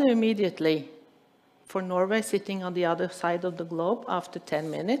rather immediately, for Norway sitting on the other side of the globe after 10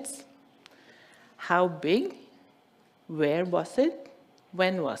 minutes, how big, where was it,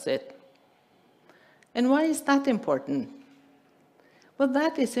 when was it? And why is that important? Well,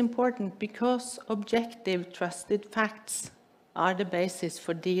 that is important because objective, trusted facts are the basis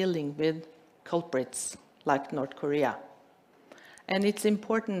for dealing with culprits like North Korea. And it's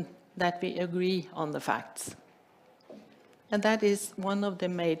important that we agree on the facts. And that is one of the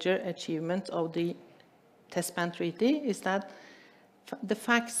major achievements of the Test Ban Treaty, is that the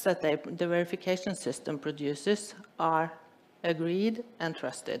facts that the verification system produces are agreed and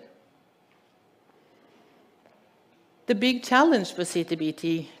trusted. The big challenge for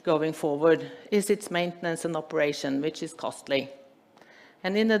CTBT going forward is its maintenance and operation, which is costly.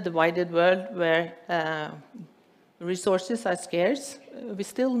 And in a divided world where resources are scarce, we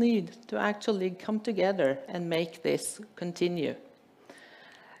still need to actually come together and make this continue.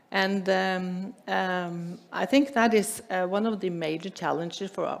 And I think that is one of the major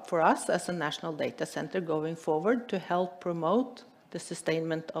challenges for us as a national data center going forward, to help promote the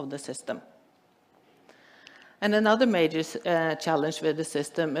sustainment of the system. And another major challenge with the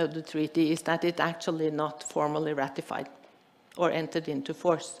system of the treaty is that it's actually not formally ratified or entered into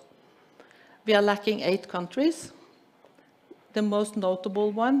force. We are lacking 8 countries, the most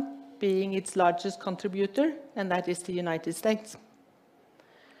notable one being its largest contributor, and that is the United States.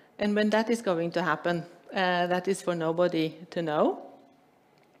 And when that is going to happen, that is for nobody to know.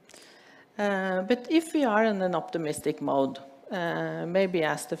 But if we are in an optimistic mode, maybe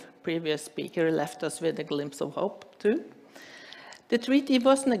as the previous speaker left us with a glimpse of hope too, the treaty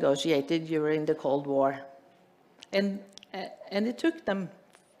was negotiated during the Cold War. And it took them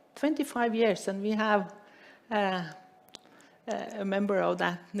 25 years, and we have a member of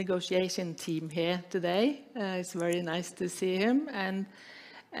that negotiation team here today. It's very nice to see him. And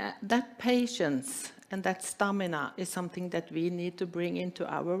that patience and that stamina is something that we need to bring into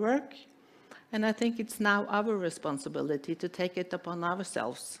our work. And I think it's now our responsibility to take it upon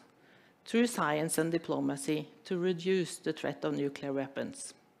ourselves, through science and diplomacy, to reduce the threat of nuclear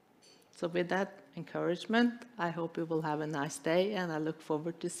weapons. So with that encouragement, I hope you will have a nice day, and I look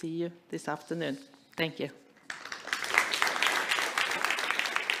forward to see you this afternoon. Thank you.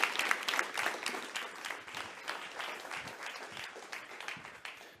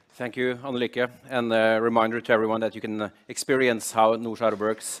 Thank you, Annelike, and a reminder to everyone that you can experience how NORSAR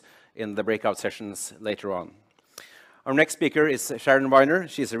works in the breakout sessions later on. Our next speaker is Sharon Weiner.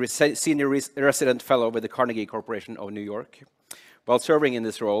 She's a senior resident fellow with the Carnegie Corporation of New York. While serving in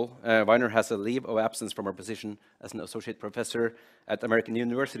this role, Weiner has a leave of absence from her position as an associate professor at American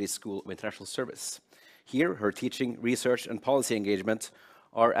University School of International Service. Here, her teaching, research, and policy engagement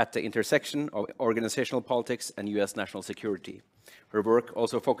are at the intersection of organizational politics and U.S. national security. Her work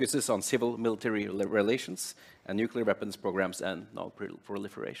also focuses on civil-military relations and nuclear weapons programs and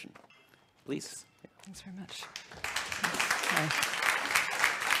non-proliferation. Please. Thanks very much.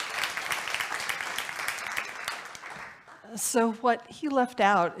 So what he left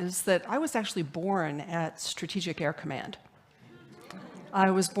out is that I was actually born at Strategic Air Command.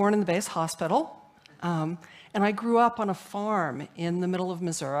 I was born in the base hospital, and I grew up on a farm in the middle of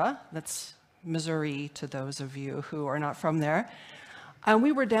Missouri. That's Missouri to those of you who are not from there. And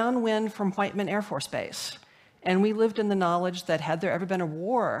we were downwind from Whiteman Air Force Base. And we lived in the knowledge that had there ever been a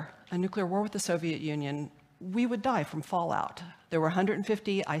war, a nuclear war with the Soviet Union, we would die from fallout. There were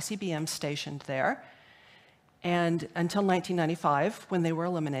 150 ICBMs stationed there. And until 1995, when they were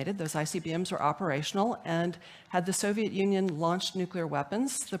eliminated, those ICBMs were operational. And had the Soviet Union launched nuclear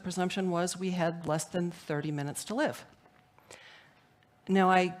weapons, the presumption was we had less than 30 minutes to live. Now,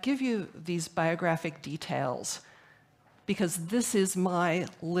 I give you these biographic details because this is my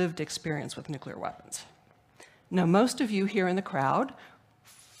lived experience with nuclear weapons. Now, most of you here in the crowd,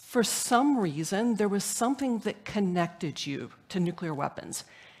 for some reason, there was something that connected you to nuclear weapons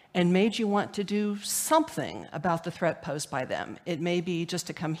and made you want to do something about the threat posed by them. It may be just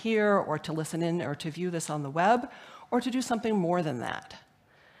to come here or to listen in or to view this on the web or to do something more than that.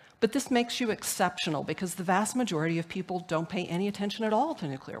 But this makes you exceptional because the vast majority of people don't pay any attention at all to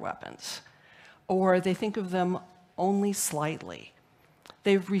nuclear weapons, or they think of them only slightly.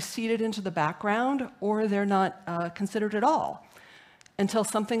 They've receded into the background, or they're not considered at all until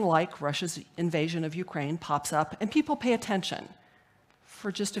something like Russia's invasion of Ukraine pops up and people pay attention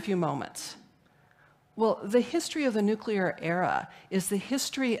for just a few moments. Well, the history of the nuclear era is the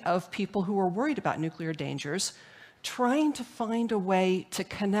history of people who are worried about nuclear dangers, trying to find a way to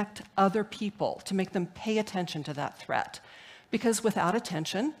connect other people, to make them pay attention to that threat. Because without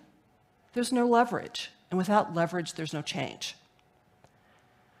attention, there's no leverage. And without leverage, there's no change.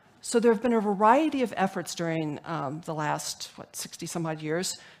 So there have been a variety of efforts during the last, 60 some odd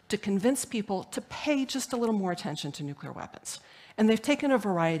years to convince people to pay just a little more attention to nuclear weapons. And they've taken a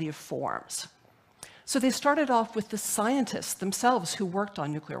variety of forms. So they started off with the scientists themselves who worked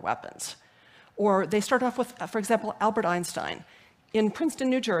on nuclear weapons. Or they started off with, for example, Albert Einstein. In Princeton,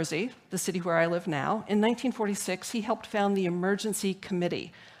 New Jersey, the city where I live now, in 1946, he helped found the Emergency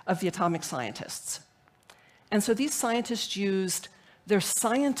Committee of the Atomic Scientists. And so these scientists used their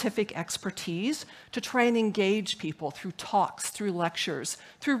scientific expertise to try and engage people through talks, through lectures,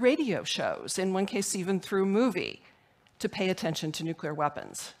 through radio shows, in one case even through movie, to pay attention to nuclear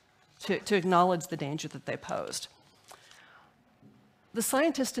weapons, to acknowledge the danger that they posed. The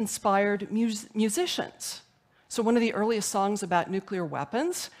scientists inspired musicians. So one of the earliest songs about nuclear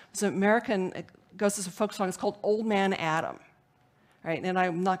weapons was an American, it goes as a folk song, it's called Old Man Adam. Right, and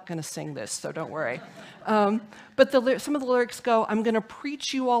I'm not going to sing this, so don't worry. But some of the lyrics go, I'm going to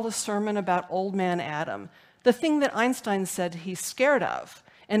preach you all a sermon about Old Man Adam, the thing that Einstein said he's scared of.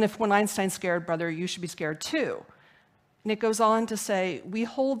 And if when Einstein's scared, brother, you should be scared too. And it goes on to say, we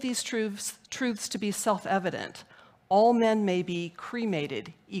hold these truths to be self-evident. All men may be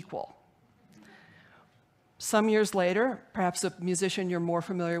cremated equal. Some years later, perhaps a musician you're more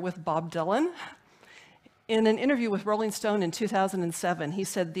familiar with, Bob Dylan, in an interview with Rolling Stone in 2007, he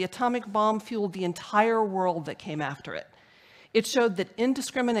said, the atomic bomb fueled the entire world that came after it. It showed that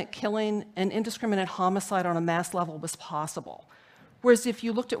indiscriminate killing and indiscriminate homicide on a mass level was possible. Whereas if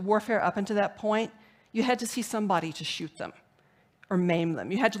you looked at warfare up until that point, you had to see somebody to shoot them or maim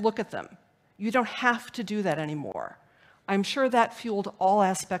them. You had to look at them. You don't have to do that anymore. I'm sure that fueled all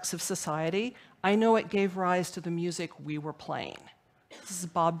aspects of society. I know it gave rise to the music we were playing. This is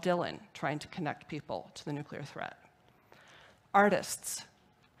Bob Dylan trying to connect people to the nuclear threat. Artists.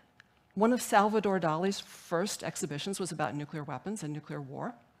 One of Salvador Dali's first exhibitions was about nuclear weapons and nuclear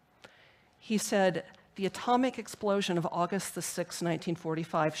war. He said, the atomic explosion of August the 6th,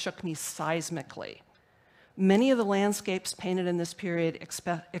 1945 shook me seismically. Many of the landscapes painted in this period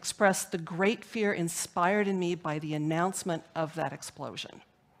expressed the great fear inspired in me by the announcement of that explosion.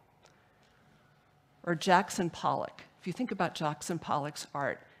 Or Jackson Pollock. If you think about Jackson Pollock's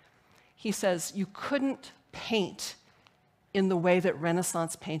art, he says you couldn't paint in the way that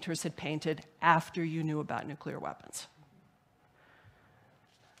Renaissance painters had painted after you knew about nuclear weapons.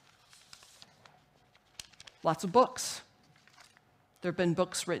 Lots of books. There have been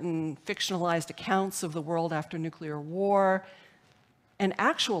books written, fictionalized accounts of the world after nuclear war, and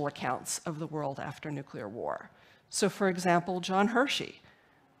actual accounts of the world after nuclear war. So for example, John Hershey,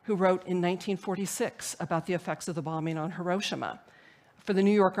 who wrote in 1946 about the effects of the bombing on Hiroshima for the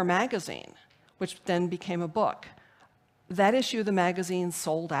New Yorker magazine, which then became a book. That issue of the magazine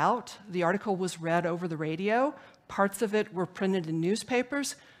sold out. The article was read over the radio. Parts of it were printed in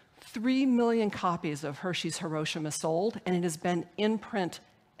newspapers. 3 million copies of Hershey's Hiroshima sold, and it has been in print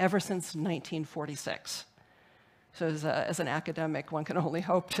ever since 1946. So as an academic, one can only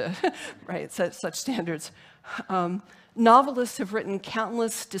hope to set such standards. Novelists have written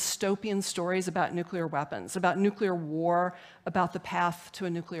countless dystopian stories about nuclear weapons, about nuclear war, about the path to a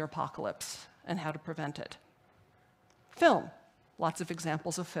nuclear apocalypse and how to prevent it. Film, lots of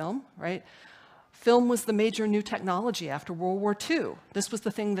examples of film, right? Film was the major new technology after World War II. This was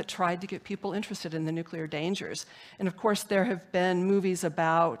the thing that tried to get people interested in the nuclear dangers. And of course, there have been movies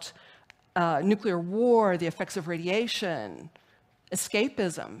about nuclear war, the effects of radiation,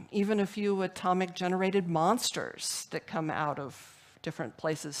 escapism, even a few atomic-generated monsters that come out of different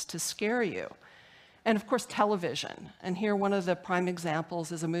places to scare you. And of course, television. And here, one of the prime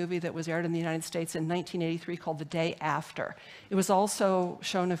examples is a movie that was aired in the United States in 1983 called The Day After. It was also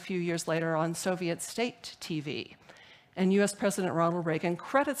shown a few years later on Soviet state TV. And US President Ronald Reagan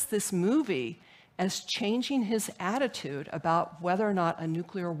credits this movie as changing his attitude about whether or not a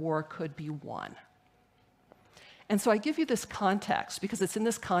nuclear war could be won. And so I give you this context because it's in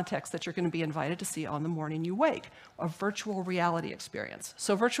this context that you're going to be invited to see On the Morning You Wake, a virtual reality experience.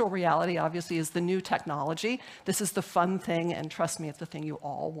 So virtual reality obviously is the new technology. This is the fun thing, and trust me, it's the thing you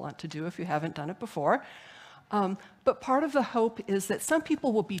all want to do if you haven't done it before. But part of the hope is that some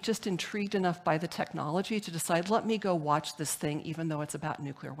people will be just intrigued enough by the technology to decide, let me go watch this thing even though it's about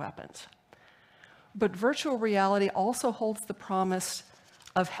nuclear weapons. But virtual reality also holds the promise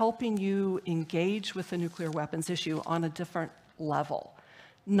of helping you engage with the nuclear weapons issue on a different level,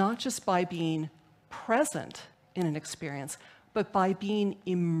 not just by being present in an experience, but by being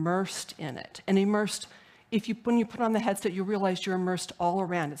immersed in it. And immersed, when you put on the headset, you realize you're immersed all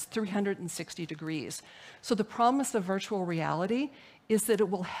around. It's 360 degrees. So the promise of virtual reality is that it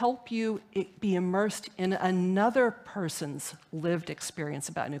will help you be immersed in another person's lived experience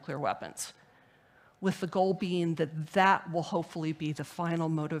about nuclear weapons, with the goal being that that will hopefully be the final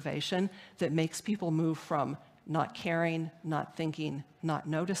motivation that makes people move from not caring, not thinking, not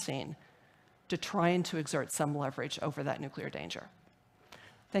noticing, to trying to exert some leverage over that nuclear danger.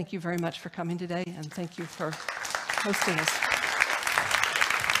 Thank you very much for coming today, and thank you for hosting us.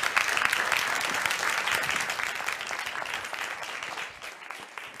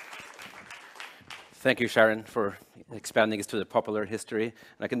 Thank you, Sharon, for expanding us to the popular history.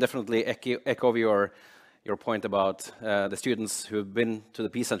 And I can definitely echo your point about the students who've been to the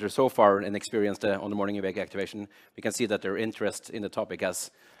Peace Center so far and experienced On the Morning You Wake activation. We can see that their interest in the topic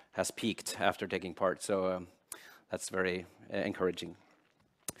has peaked after taking part. So that's very encouraging.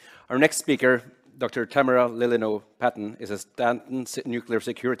 Our next speaker, Dr. Tamara Patton, is a Stanton Nuclear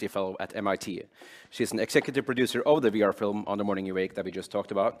Security Fellow at MIT. She's an executive producer of the VR film On the Morning You Wake that we just talked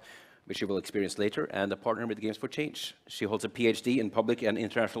about, which you will experience later, and a partner with Games for Change. She holds a PhD in Public and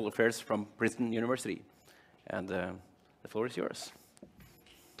International Affairs from Princeton University. And the floor is yours.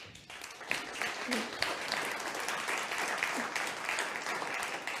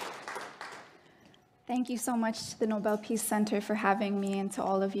 Thank you so much to the Nobel Peace Center for having me and to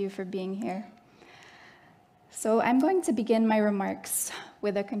all of you for being here. So I'm going to begin my remarks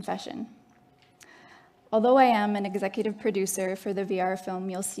with a confession. Although I am an executive producer for the VR film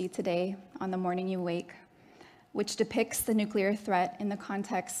you'll see today, On the Morning You Wake, which depicts the nuclear threat in the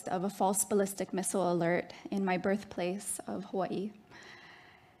context of a false ballistic missile alert in my birthplace of Hawaii,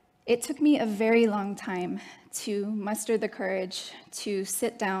 it took me a very long time to muster the courage to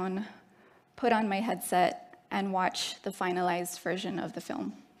sit down, put on my headset, and watch the finalized version of the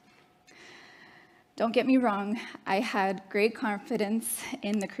film. Don't get me wrong, I had great confidence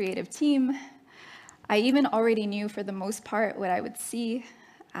in the creative team. I even already knew for the most part what I would see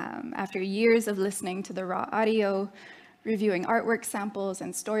after years of listening to the raw audio, reviewing artwork samples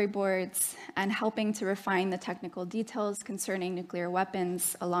and storyboards, and helping to refine the technical details concerning nuclear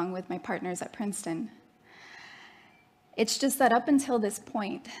weapons along with my partners at Princeton. It's just that up until this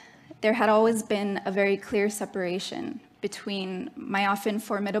point, there had always been a very clear separation between my often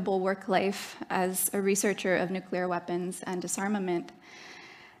formidable work life as a researcher of nuclear weapons and disarmament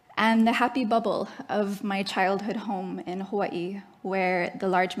and the happy bubble of my childhood home in Hawaii, where the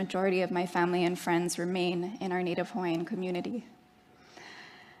large majority of my family and friends remain in our native Hawaiian community.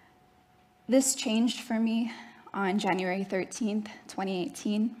 This changed for me on January 13th,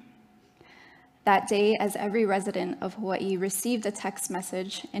 2018. That day, as every resident of Hawaii received a text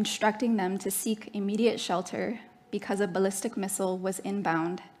message instructing them to seek immediate shelter because a ballistic missile was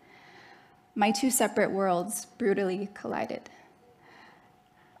inbound, my two separate worlds brutally collided.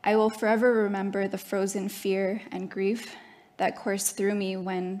 I will forever remember the frozen fear and grief that coursed through me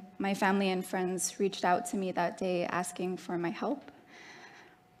when my family and friends reached out to me that day asking for my help.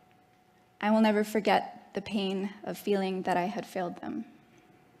 I will never forget the pain of feeling that I had failed them.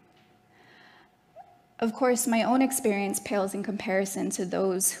 Of course, my own experience pales in comparison to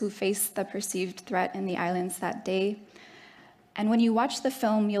those who faced the perceived threat in the islands that day. And when you watch the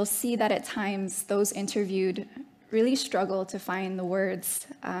film, you'll see that at times those interviewed really struggle to find the words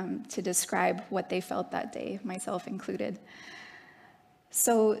to describe what they felt that day, myself included.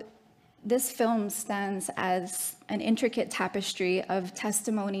 So this film stands as an intricate tapestry of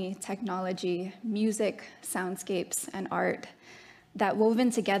testimony, technology, music, soundscapes, and art that woven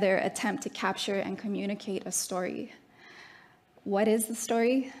together attempt to capture and communicate a story. What is the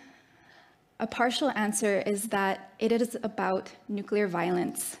story? A partial answer is that it is about nuclear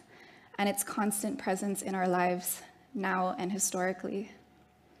violence and its constant presence in our lives, now and historically.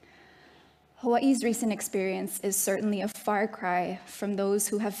 Hawaii's recent experience is certainly a far cry from those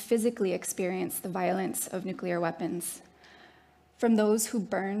who have physically experienced the violence of nuclear weapons, from those who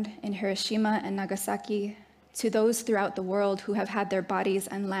burned in Hiroshima and Nagasaki, to those throughout the world who have had their bodies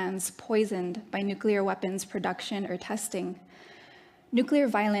and lands poisoned by nuclear weapons production or testing. Nuclear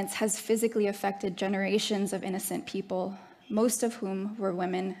violence has physically affected generations of innocent people, most of whom were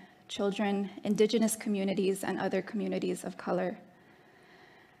women, children, indigenous communities, and other communities of color.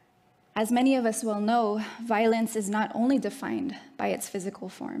 As many of us well know, violence is not only defined by its physical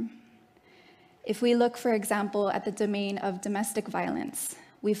form. If we look, for example, at the domain of domestic violence,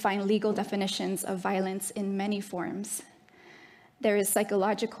 we find legal definitions of violence in many forms. There is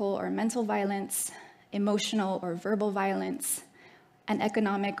psychological or mental violence, emotional or verbal violence, and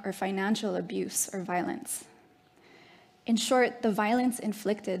economic or financial abuse or violence. In short, the violence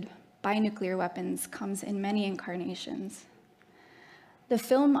inflicted by nuclear weapons comes in many incarnations. The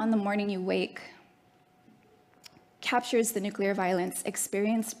film On the Morning You Wake captures the nuclear violence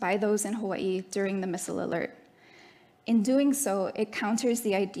experienced by those in Hawaii during the missile alert. In doing so, it counters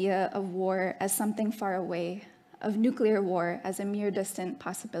the idea of war as something far away, of nuclear war as a mere distant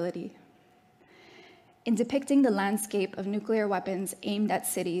possibility. In depicting the landscape of nuclear weapons aimed at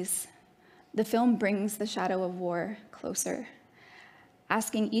cities, the film brings the shadow of war closer,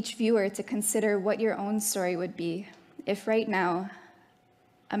 asking each viewer to consider what your own story would be if right now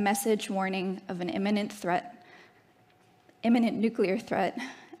a message warning of an imminent nuclear threat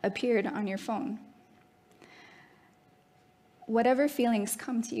appeared on your phone. whatever feelings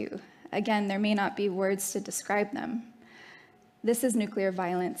come to you, again, there may not be words to describe them. This is nuclear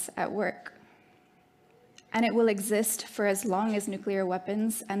violence at work. And it will exist for as long as nuclear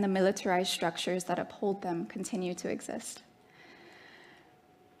weapons and the militarized structures that uphold them continue to exist.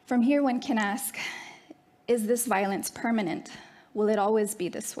 From here, one can ask, is this violence permanent? Will it always be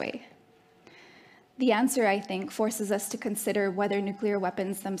this way? The answer, I think, forces us to consider whether nuclear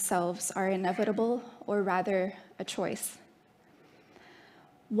weapons themselves are inevitable or rather a choice.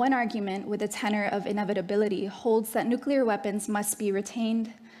 One argument with a tenor of inevitability holds that nuclear weapons must be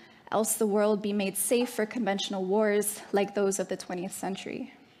retained, else the world be made safe for conventional wars like those of the 20th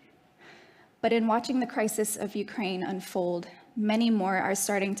century. But in watching the crisis of Ukraine unfold, many more are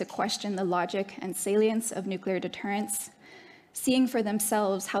starting to question the logic and salience of nuclear deterrence, seeing for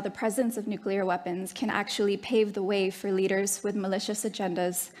themselves how the presence of nuclear weapons can actually pave the way for leaders with malicious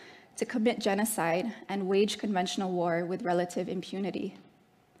agendas to commit genocide and wage conventional war with relative impunity.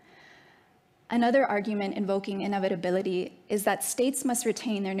 Another argument invoking inevitability is that states must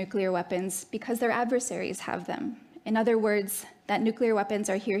retain their nuclear weapons because their adversaries have them. In other words, that nuclear weapons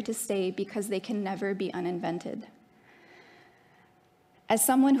are here to stay because they can never be uninvented. As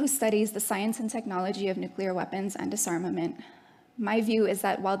someone who studies the science and technology of nuclear weapons and disarmament, my view is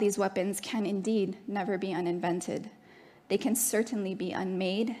that while these weapons can indeed never be uninvented, they can certainly be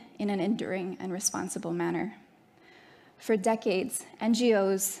unmade in an enduring and responsible manner. For decades,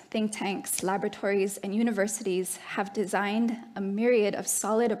 NGOs, think tanks, laboratories, and universities have designed a myriad of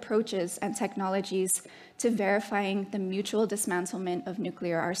solid approaches and technologies to verifying the mutual dismantlement of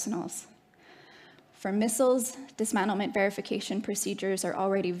nuclear arsenals. For missiles, dismantlement verification procedures are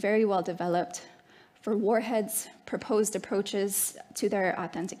already very well developed. For warheads, proposed approaches to their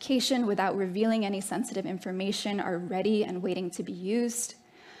authentication without revealing any sensitive information are ready and waiting to be used.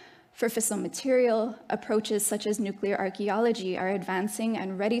 For fissile material, approaches such as nuclear archaeology are advancing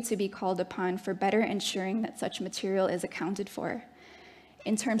and ready to be called upon for better ensuring that such material is accounted for.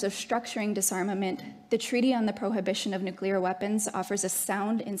 In terms of structuring disarmament, the Treaty on the Prohibition of Nuclear Weapons offers a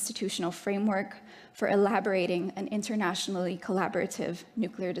sound institutional framework for elaborating an internationally collaborative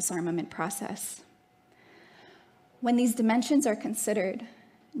nuclear disarmament process. When these dimensions are considered,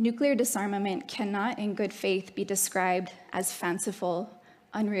 nuclear disarmament cannot in good faith be described as fanciful,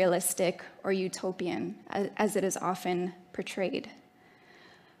 unrealistic, or utopian, as it is often portrayed.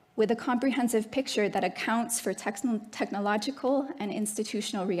 With a comprehensive picture that accounts for technological and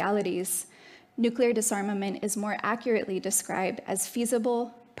institutional realities, nuclear disarmament is more accurately described as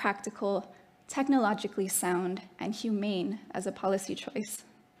feasible, practical, technologically sound, and humane as a policy choice.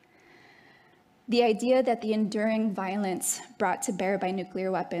 The idea that the enduring violence brought to bear by nuclear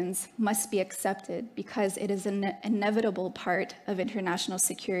weapons must be accepted because it is an inevitable part of international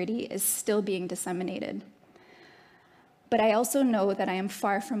security is still being disseminated. But I also know that I am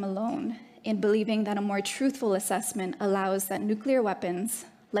far from alone in believing that a more truthful assessment allows that nuclear weapons,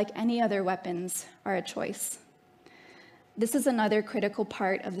 like any other weapons, are a choice. This is another critical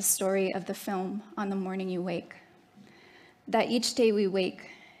part of the story of the film On the Morning You Wake. That each day we wake,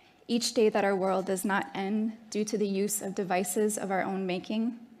 each day that our world does not end due to the use of devices of our own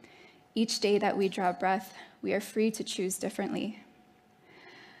making, each day that we draw breath, we are free to choose differently.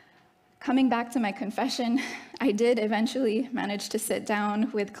 Coming back to my confession, I did eventually manage to sit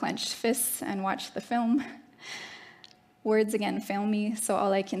down with clenched fists and watch the film. Words again fail me, so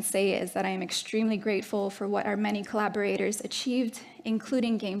all I can say is that I am extremely grateful for what our many collaborators achieved,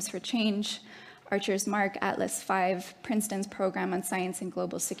 including Games for Change, Archer's Mark, Atlas V, Princeton's Program on Science and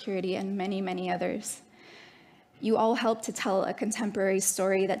Global Security, and many, many others. You all helped to tell a contemporary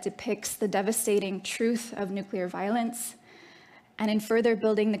story that depicts the devastating truth of nuclear violence. And in further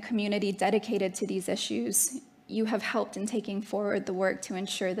building the community dedicated to these issues, you have helped in taking forward the work to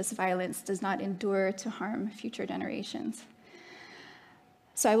ensure this violence does not endure to harm future generations.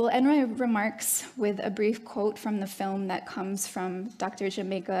 So I will end my remarks with a brief quote from the film that comes from Dr.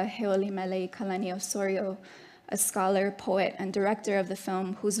 Jamaica Heolimele Kalani Osorio, a scholar, poet, and director of the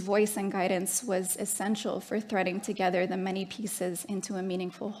film whose voice and guidance was essential for threading together the many pieces into a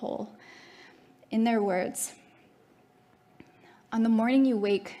meaningful whole. In their words, "On the morning you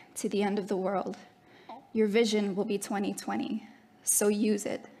wake to the end of the world, your vision will be 2020, so use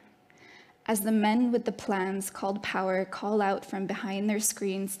it. As the men with the plans called power call out from behind their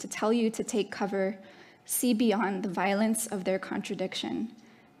screens to tell you to take cover, see beyond the violence of their contradiction,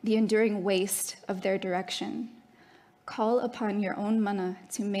 the enduring waste of their direction. Call upon your own mana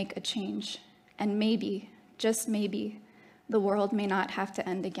to make a change, and maybe, just maybe, the world may not have to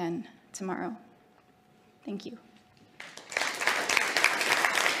end again tomorrow." Thank you.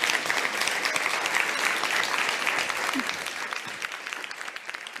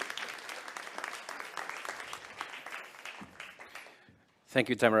 Thank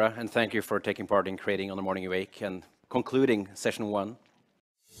you, Tamara, and thank you for taking part in creating On the Morning Awake and concluding session 1.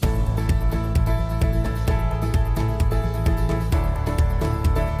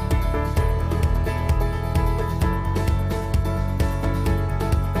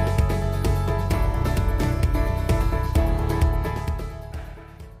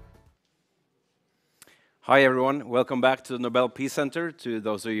 Hi, everyone. Welcome back to the Nobel Peace Center, to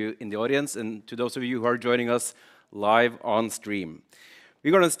those of you in the audience and to those of you who are joining us live on stream. We're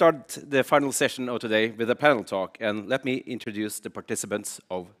going to start the final session of today with a panel talk, and let me introduce the participants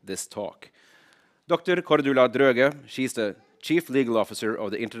of this talk. Dr. Cordula Drøge, she's the Chief Legal Officer of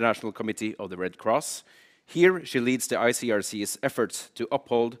the International Committee of the Red Cross. Here, she leads the ICRC's efforts to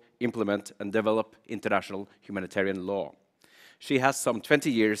uphold, implement, and develop international humanitarian law. She has some 20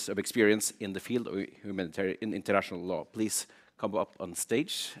 years of experience in the field of international law. Please come up on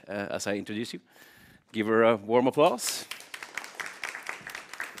stage as I introduce you. Give her a warm applause.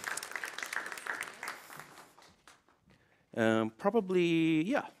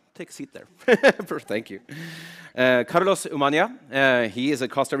 Take a seat there. Thank you. Carlos Umaña, he is a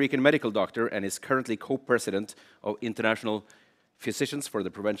Costa Rican medical doctor and is currently co-president of International Physicians for the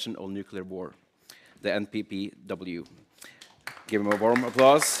Prevention of Nuclear War, the NPPW. Give him a warm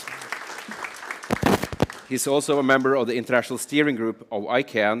applause. He's also a member of the International Steering Group of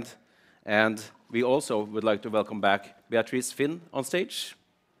ICAN, and we also would like to welcome back Beatrice Fihn on stage.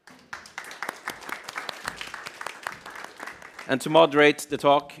 And to moderate the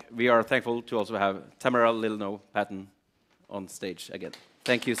talk, we are thankful to also have Tamara Patton on stage again.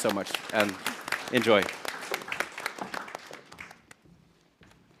 Thank you so much, and enjoy.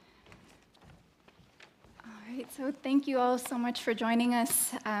 So thank you all so much for joining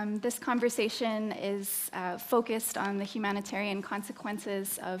us. This conversation is focused on the humanitarian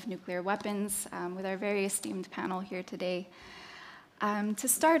consequences of nuclear weapons with our very esteemed panel here today. To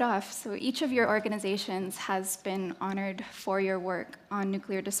start off, so each of your organizations has been honored for your work on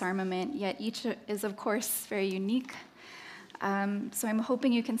nuclear disarmament, yet each is, of course, very unique. So I'm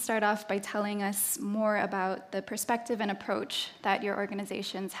hoping you can start off by telling us more about the perspective and approach that your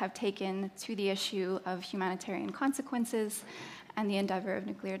organizations have taken to the issue of humanitarian consequences and the endeavor of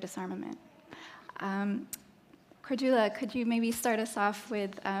nuclear disarmament. Cordula, could you maybe start us off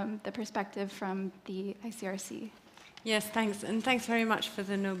with the perspective from the ICRC? Yes, thanks. And thanks very much for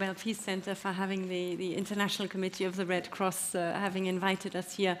the Nobel Peace Center for having the International Committee of the Red Cross having invited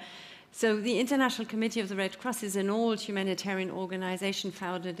us here. So the International Committee of the Red Cross is an old humanitarian organization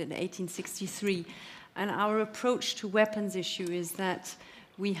founded in 1863. And our approach to weapons issue is that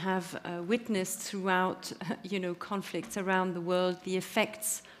we have witnessed throughout conflicts around the world the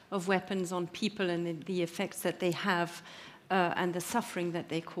effects of weapons on people and the effects that they have and the suffering that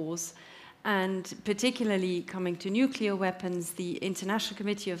they cause. And particularly coming to nuclear weapons, the International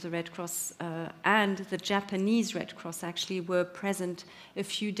Committee of the Red Cross and the Japanese Red Cross actually were present a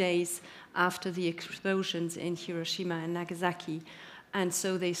few days after the explosions in Hiroshima and Nagasaki. And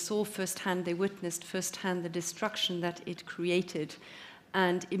so they saw firsthand, they witnessed firsthand the destruction that it created.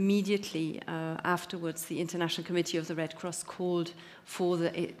 And immediately afterwards, the International Committee of the Red Cross called for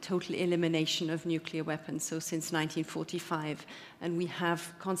the total elimination of nuclear weapons, so since 1945. And we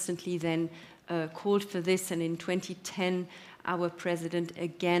have constantly then called for this, and in 2010, our president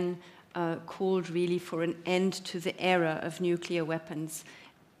again called really for an end to the era of nuclear weapons,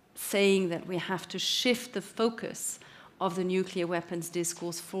 saying that we have to shift the focus of the nuclear weapons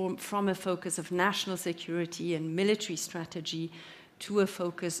discourse from a focus of national security and military strategy to a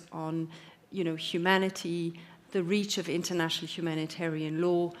focus on, humanity, the reach of international humanitarian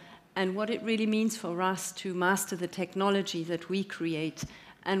law, and what it really means for us to master the technology that we create,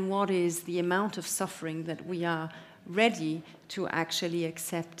 and what is the amount of suffering that we are ready to actually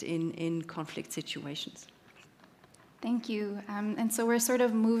accept in conflict situations. Thank you. And so we're sort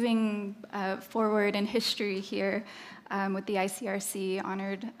of moving forward in history here with the ICRC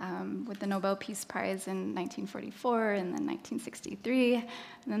honored with the Nobel Peace Prize in 1944 and then 1963. And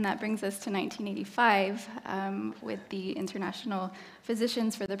then that brings us to 1985 with the International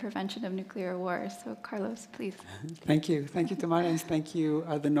Physicians for the Prevention of Nuclear War. So Carlos, please. Thank you. Thank you, Tamara, and thank you,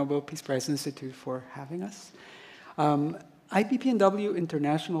 the Nobel Peace Prize Institute, for having us. IPPNW,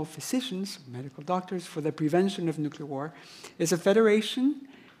 International Physicians, Medical Doctors for the Prevention of Nuclear War, is a federation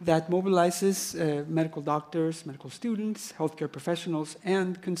that mobilizes medical doctors, medical students, healthcare professionals,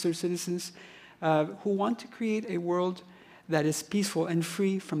 and concerned citizens who want to create a world that is peaceful and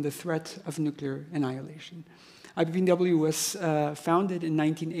free from the threat of nuclear annihilation. IPPNW was founded in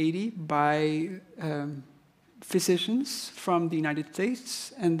 1980 by physicians from the United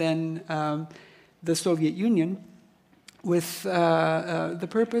States and then the Soviet Union. with the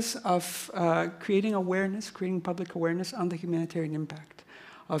purpose of creating awareness, creating public awareness on the humanitarian impact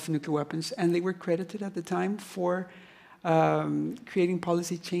of nuclear weapons. And they were credited at the time for creating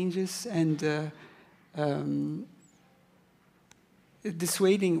policy changes and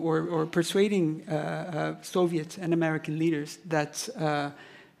dissuading or persuading Soviet and American leaders that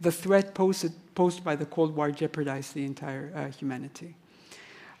the threat posed by the Cold War jeopardized the entire humanity.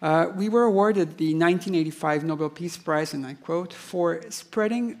 We were awarded the 1985 Nobel Peace Prize, and I quote, for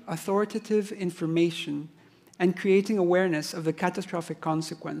spreading authoritative information and creating awareness of the catastrophic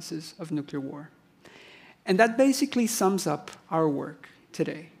consequences of nuclear war. And that basically sums up our work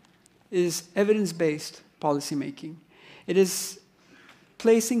today. It is evidence-based policymaking. It is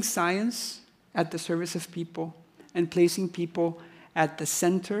placing science at the service of people and placing people at the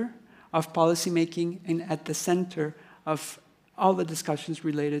center of policymaking and at the center of all the discussions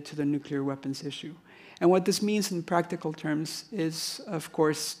related to the nuclear weapons issue. And what this means in practical terms is, of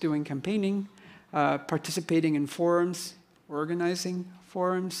course, doing campaigning, participating in forums, organizing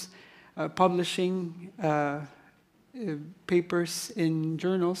forums, publishing papers in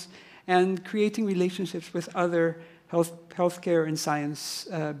journals, and creating relationships with other healthcare and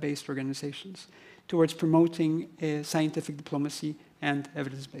science-based organizations towards promoting scientific diplomacy and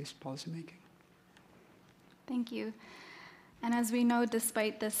evidence-based policymaking. Thank you. And as we know,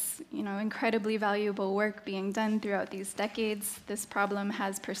 despite this incredibly valuable work being done throughout these decades, this problem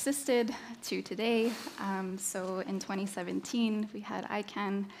has persisted to today. So in 2017, we had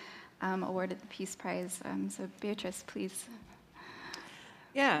ICAN awarded the Peace Prize. So Beatrice, please.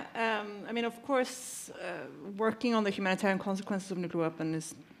 Yeah, I mean, of course, working on the humanitarian consequences of nuclear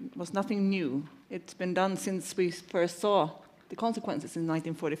weapons was nothing new. It's been done since we first saw the consequences in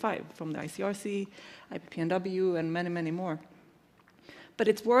 1945 from the ICRC, IPPNW, and many, many more. But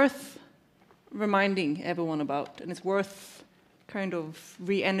it's worth reminding everyone about, and it's worth kind of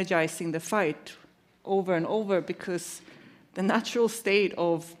re-energizing the fight over and over, because the natural state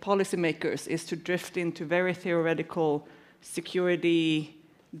of policymakers is to drift into very theoretical security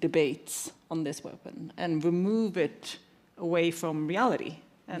debates on this weapon and remove it away from reality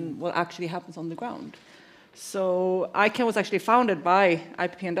and what actually happens on the ground. So ICAN was actually founded by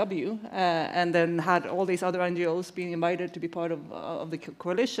IPPNW and then had all these other NGOs being invited to be part of the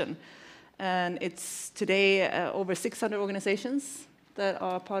coalition. And it's today over 600 organizations that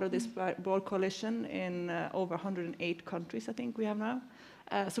are part of this broad coalition in over 108 countries, I think we have now.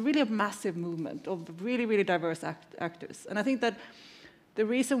 So really a massive movement of really, really diverse actors. And I think that the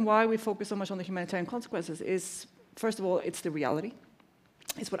reason why we focus so much on the humanitarian consequences is, first of all, it's the reality.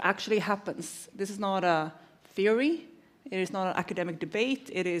 It's what actually happens. This is not a theory. It is not an academic debate.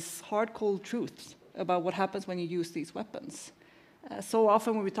 It is hard, cold truths about what happens when you use these weapons. So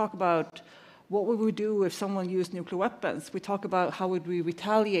often when we talk about what would we do if someone used nuclear weapons, we talk about how would we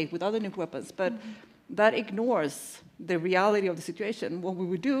retaliate with other nuclear weapons, but that ignores the reality of the situation. What we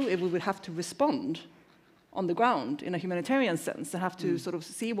would do is we would have to respond on the ground in a humanitarian sense and have to sort of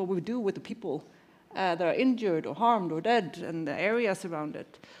see what we would do with the people that are injured or harmed or dead and the areas around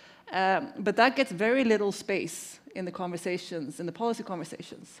it. But that gets very little space in the conversations, in the policy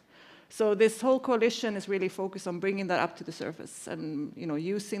conversations. So this whole coalition is really focused on bringing that up to the surface and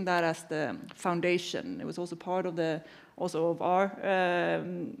using that as the foundation. It was also part of our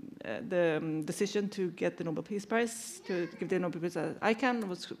the decision to get the Nobel Peace Prize, to give the Nobel Peace Prize ICAN,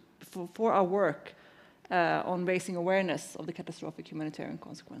 was for our work on raising awareness of the catastrophic humanitarian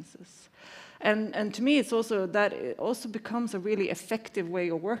consequences. And to me, it's also that it also becomes a really effective way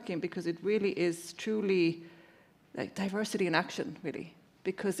of working, because it really is truly like diversity in action, really,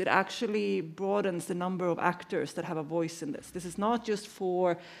 because it actually broadens the number of actors that have a voice in this. This is not just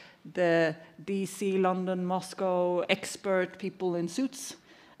for the DC, London, Moscow expert people in suits.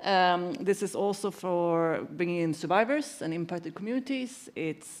 This is also for bringing in survivors and impacted communities.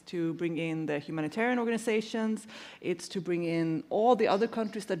 It's to bring in the humanitarian organizations. It's to bring in all the other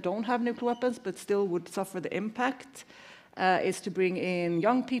countries that don't have nuclear weapons but still would suffer the impact. It's to bring in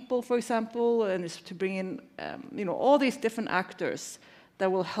young people, for example, and it's to bring in all these different actors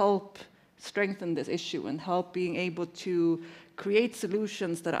that will help strengthen this issue and help being able to create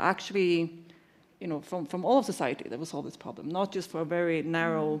solutions that are actually from all of society that will solve this problem, not just for a very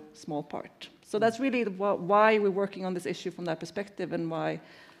narrow, small part. So that's really why we're working on this issue from that perspective, and why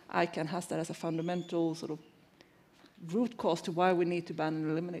ICAN has that as a fundamental sort of root cause to why we need to ban and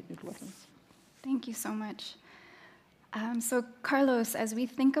eliminate nuclear weapons. Thank you so much. So Carlos, as we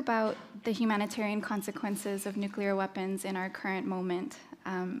think about the humanitarian consequences of nuclear weapons in our current moment,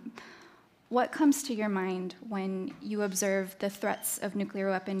 what comes to your mind when you observe the threats of nuclear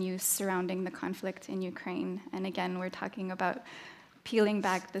weapon use surrounding the conflict in Ukraine? And again, we're talking about peeling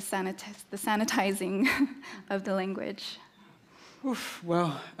back the sanitizing of the language. Oof,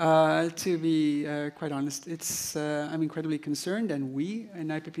 well, to be quite honest, I'm incredibly concerned, and we in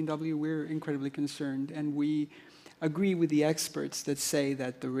IPPNW, we're incredibly concerned, and we agree with the experts that say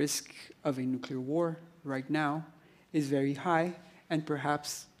that the risk of a nuclear war right now is very high, and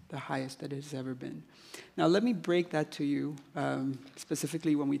perhaps the highest that it has ever been. Now, let me break that to you,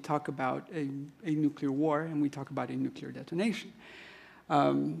 specifically when we talk about a nuclear war and we talk about a nuclear detonation.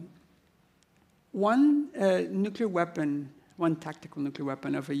 One tactical nuclear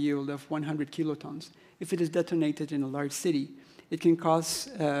weapon of a yield of 100 kilotons, if it is detonated in a large city, it can cause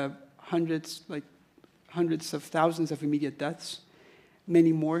hundreds of thousands of immediate deaths,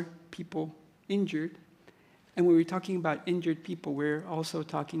 many more people injured. And when we're talking about injured people, we're also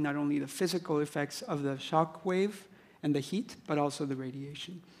talking not only the physical effects of the shock wave and the heat, but also the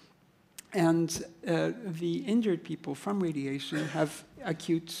radiation. And the injured people from radiation have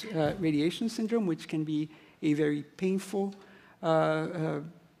acute radiation syndrome, which can be a very painful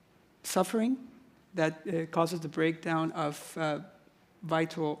suffering that causes the breakdown of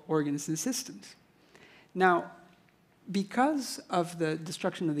vital organs and systems. Now, because of the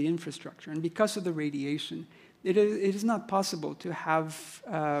destruction of the infrastructure and because of the radiation, it is not possible to have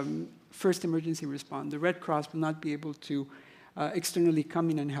first emergency response. The Red Cross will not be able to externally come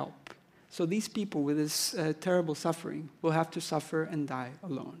in and help. So these people with this terrible suffering will have to suffer and die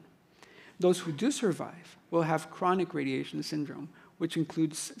alone. Those who do survive will have chronic radiation syndrome, which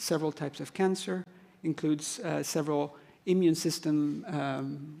includes several types of cancer, includes several immune system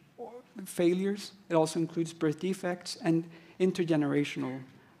failures. It also includes birth defects and intergenerational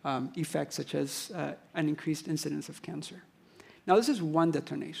effects, such as an increased incidence of cancer. Now, this is one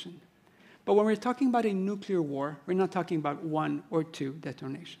detonation. But when we're talking about a nuclear war, we're not talking about one or two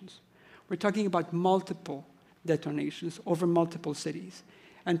detonations. We're talking about multiple detonations over multiple cities,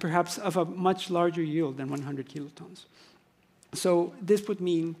 and perhaps of a much larger yield than 100 kilotons. So this would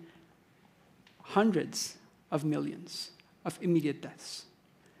mean hundreds of millions of immediate deaths,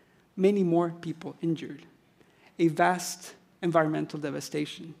 many more people injured, a vast environmental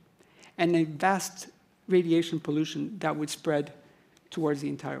devastation, and a vast radiation pollution that would spread towards the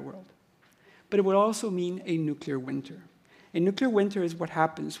entire world. But it would also mean a nuclear winter. A nuclear winter is what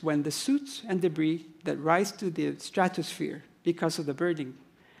happens when the soot and debris that rise to the stratosphere because of the burning,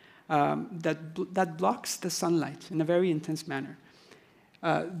 that blocks the sunlight in a very intense manner.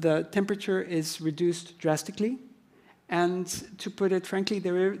 The temperature is reduced drastically, and to put it frankly,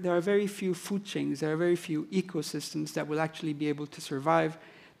 there are very few food chains, there are very few ecosystems that will actually be able to survive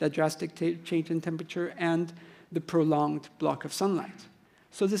that drastic change in temperature and the prolonged block of sunlight.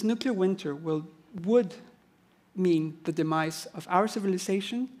 So this nuclear winter would mean the demise of our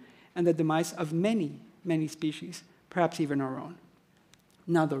civilization and the demise of many, many species, perhaps even our own.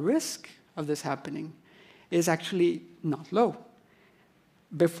 Now, the risk of this happening is actually not low.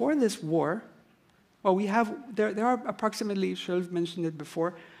 Before this war, well, there are approximately, Kjølv mentioned it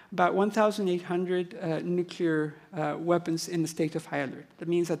before, about 1,800 nuclear weapons in a state of high alert. That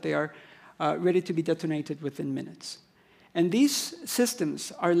means that they are ready to be detonated within minutes. And these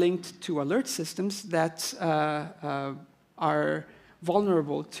systems are linked to alert systems that are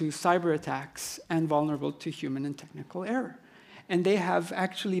vulnerable to cyber attacks and vulnerable to human and technical error. And they have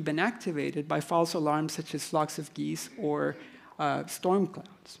actually been activated by false alarms such as flocks of geese or storm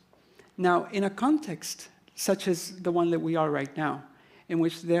clouds. Now, in a context such as the one that we are right now, in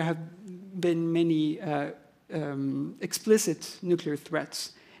which there have been many explicit nuclear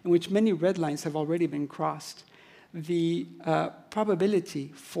threats, in which many red lines have already been crossed, the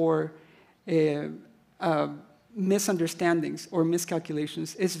probability for misunderstandings or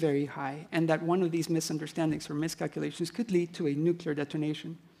miscalculations is very high, and that one of these misunderstandings or miscalculations could lead to a nuclear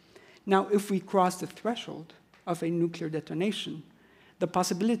detonation. Now, if we cross the threshold of a nuclear detonation, the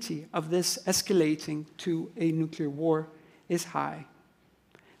possibility of this escalating to a nuclear war is high.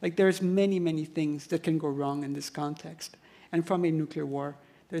 Like, there's many, many things that can go wrong in this context. And from a nuclear war,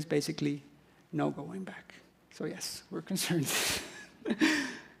 there's basically no going back. So yes, we're concerned.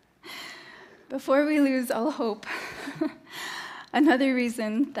 Before we lose all hope, another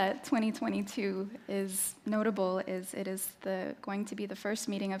reason that 2022 is notable is it is going to be the first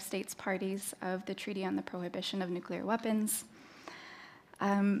meeting of states parties of the Treaty on the Prohibition of Nuclear Weapons.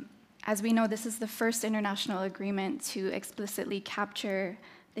 As we know, this is the first international agreement to explicitly capture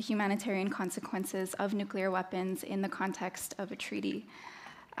the humanitarian consequences of nuclear weapons in the context of a treaty.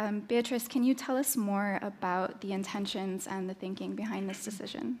 Beatrice, can you tell us more about the intentions and the thinking behind this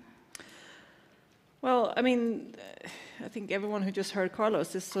decision? Well, I mean, I think everyone who just heard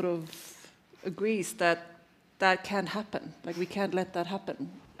Carlos is sort of agrees that that can't happen. Like, we can't let that happen.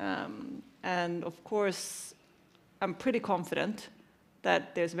 And of course, I'm pretty confident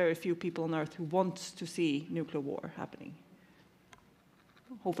that there's very few people on Earth who want to see nuclear war happening.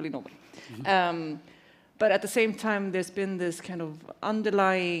 Hopefully nobody. Mm-hmm. But at the same time, there's been this kind of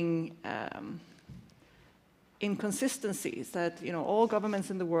underlying inconsistencies that, you know, all governments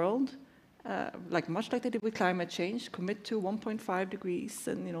in the world, much like they did with climate change, commit to 1.5 degrees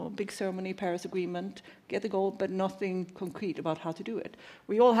and, you know, big ceremony, Paris Agreement, get the goal, but nothing concrete about how to do it.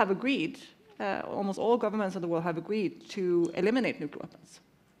 We all have agreed, almost all governments in the world have agreed to eliminate nuclear weapons.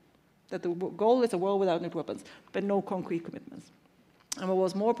 That the goal is a world without nuclear weapons, but no concrete commitments. And what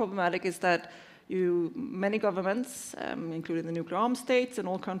was more problematic is that many governments, including the nuclear armed states and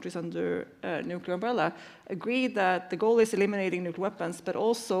all countries under nuclear umbrella, agreed that the goal is eliminating nuclear weapons, but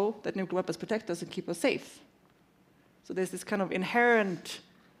also that nuclear weapons protect us and keep us safe. So there's this kind of inherent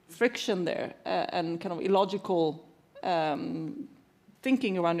friction there and kind of illogical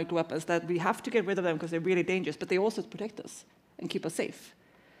thinking around nuclear weapons, that we have to get rid of them because they're really dangerous, but they also protect us and keep us safe.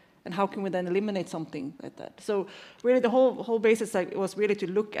 And how can we then eliminate something like that? So really the whole basis was really to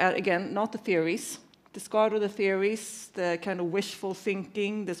look at, again, not the theories, discard all the theories, the kind of wishful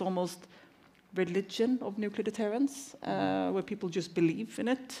thinking, this almost religion of nuclear deterrence, where people just believe in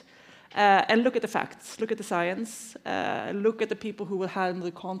it, and look at the facts, look at the science, look at the people who will handle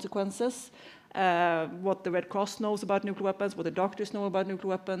the consequences, what the Red Cross knows about nuclear weapons, what the doctors know about nuclear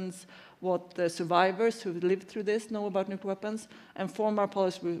weapons, what the survivors who lived through this know about nuclear weapons, and form our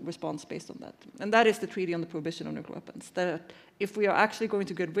policy response based on that. And that is the Treaty on the Prohibition of Nuclear Weapons, that if we are actually going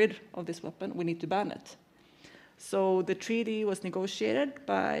to get rid of this weapon, we need to ban it. So the treaty was negotiated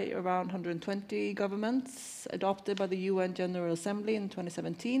by around 120 governments, adopted by the UN General Assembly in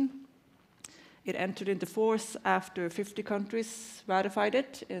 2017. It entered into force after 50 countries ratified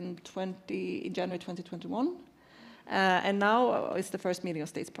it in January 2021. And now it's the first meeting of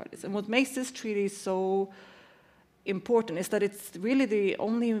states parties. And what makes this treaty so important is that it's really the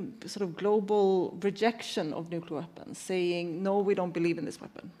only sort of global rejection of nuclear weapons, saying, no, we don't believe in this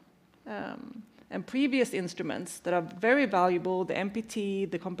weapon. And previous instruments that are very valuable, the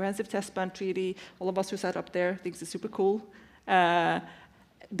NPT, the Comprehensive Test Ban Treaty, all of us who sat up there think it's super cool.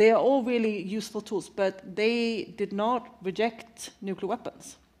 They are all really useful tools, but they did not reject nuclear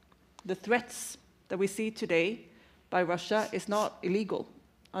weapons. The threats that we see today by Russia is not illegal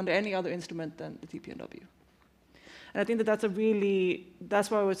under any other instrument than the TPNW. And I think that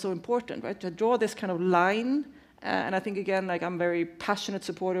that's why it's so important, right? To draw this kind of line. And I think, again, like, I'm very passionate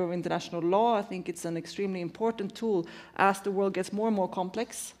supporter of international law. I think it's an extremely important tool as the world gets more and more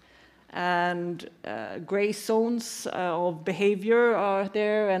complex. And gray zones of behavior are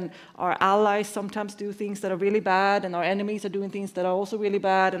there, and our allies sometimes do things that are really bad, and our enemies are doing things that are also really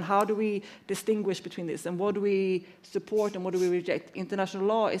bad, and how do we distinguish between this, and what do we support and what do we reject? International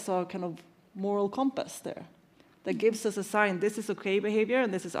law is our kind of moral compass there that gives us a sign, this is okay behavior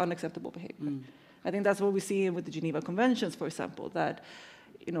and this is unacceptable behavior. I think that's what we see with the Geneva Conventions, for example, that,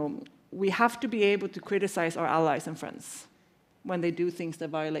 you know, we have to be able to criticize our allies and friends when they do things that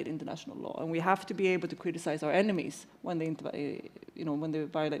violate international law. And we have to be able to criticize our enemies when they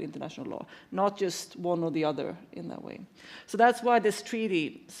violate international law, not just one or the other in that way. So that's why this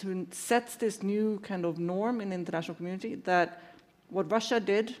treaty sets this new kind of norm in the international community that what Russia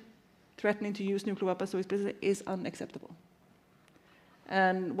did, threatening to use nuclear weapons is unacceptable.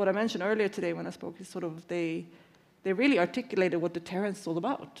 And what I mentioned earlier today when I spoke is sort of they really articulated what deterrence is all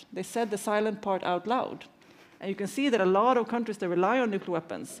about. They said the silent part out loud. And you can see that a lot of countries that rely on nuclear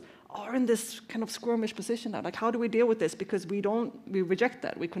weapons are in this kind of squirmish position now. Like, how do we deal with this? Because we reject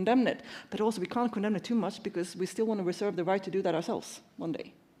that, we condemn it. But also we can't condemn it too much because we still want to reserve the right to do that ourselves one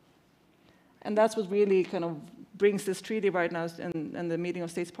day. And that's what really kind of brings this treaty right now and the meeting of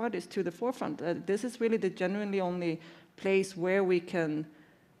states parties to the forefront. This is really the genuinely only place where we can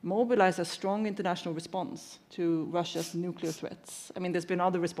mobilize a strong international response to Russia's nuclear threats. I mean, there's been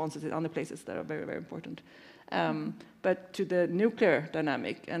other responses in other places that are very, very important. But to the nuclear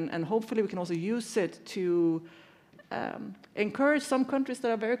dynamic, and hopefully we can also use it to encourage some countries that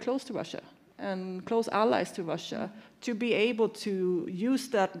are very close to Russia and close allies to Russia to be able to use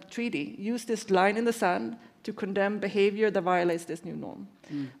that treaty, use this line in the sand to condemn behavior that violates this new norm.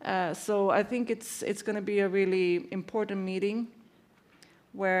 So I think it's going to be a really important meeting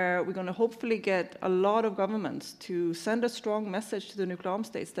where we're going to hopefully get a lot of governments to send a strong message to the nuclear armed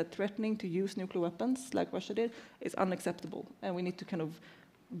states that threatening to use nuclear weapons, like Russia did, is unacceptable. And we need to kind of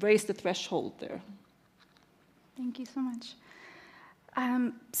raise the threshold there. Thank you so much.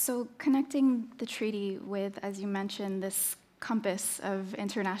 So connecting the treaty with, as you mentioned, this compass of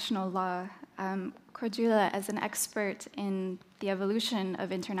international law, Kjølv, as an expert in the evolution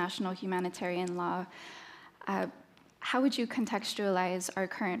of international humanitarian law, how would you contextualize our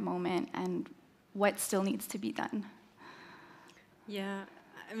current moment and what still needs to be done? Yeah,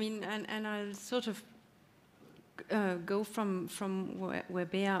 I mean, and I'll sort of go from where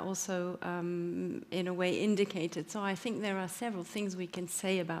Bea also, in a way, indicated. So I think there are several things we can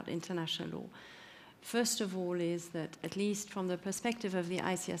say about international law. First of all is that, at least from the perspective of the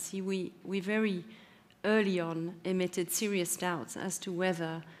ICRC, we very early on emitted serious doubts as to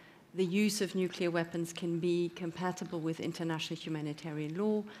whether the use of nuclear weapons can be compatible with international humanitarian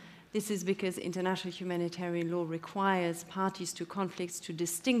law. This is because international humanitarian law requires parties to conflicts to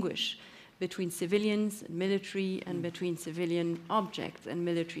distinguish between civilians and military and between civilian objects and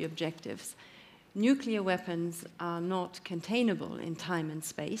military objectives. Nuclear weapons are not containable in time and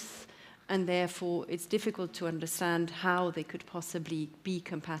space, and therefore it's difficult to understand how they could possibly be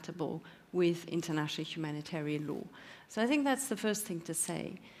compatible with international humanitarian law. So I think that's the first thing to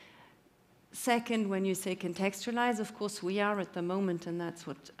say. Second, when you say contextualize, of course we are at the moment, and that's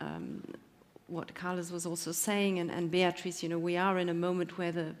what Carlos was also saying, and Beatrice, you know, we are in a moment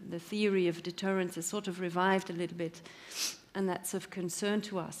where the theory of deterrence is sort of revived a little bit, and that's of concern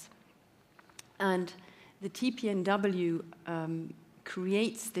to us. And the TPNW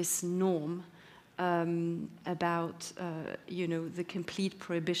creates this norm about, you know, the complete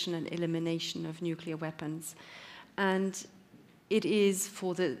prohibition and elimination of nuclear weapons. And it is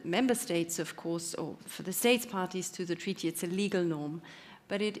for the member states, of course, or for the states parties to the treaty, it's a legal norm,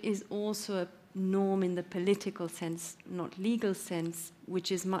 but it is also a norm in the political sense, not legal sense,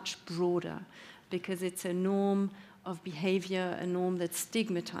 which is much broader, because it's a norm of behavior, a norm that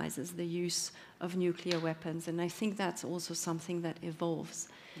stigmatizes the use of nuclear weapons. And I think that's also something that evolves.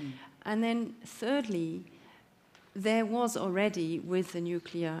 And then thirdly, there was already, with the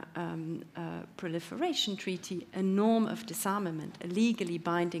Nuclear Proliferation Treaty, a norm of disarmament, a legally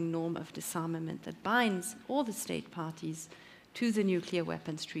binding norm of disarmament that binds all the state parties to the nuclear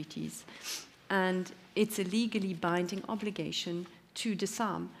weapons treaties. And it's a legally binding obligation to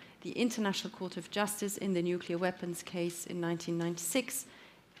disarm. The International Court of Justice in the nuclear weapons case in 1996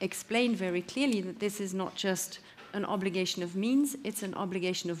 explained very clearly that this is not just an obligation of means, it's an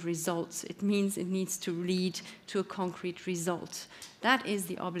obligation of results. It means it needs to lead to a concrete result. That is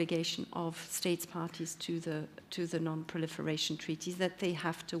the obligation of states parties to the non-proliferation treaties that they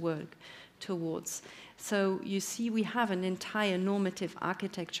have to work towards. So you see, we have an entire normative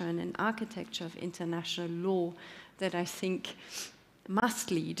architecture and an architecture of international law that I think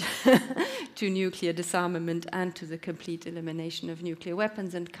must lead to nuclear disarmament and to the complete elimination of nuclear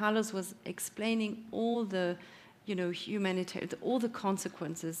weapons. And Carlos was explaining all the, you know, all the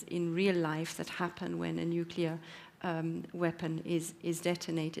consequences in real life that happen when a nuclear weapon is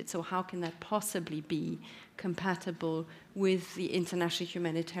detonated. So how can that possibly be compatible with the international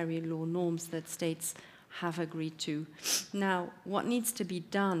humanitarian law norms that states have agreed to? Now, what needs to be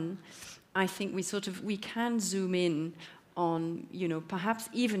done, I think we can zoom in on, you know, perhaps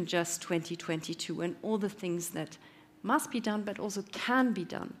even just 2022 and all the things that must be done, but also can be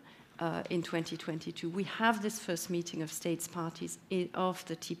done in 2022. We have this first meeting of states parties of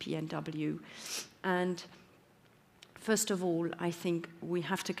the TPNW. And first of all, I think we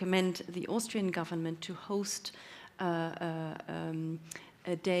have to commend the Austrian government to host a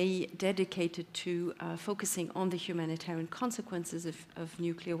day dedicated to focusing on the humanitarian consequences of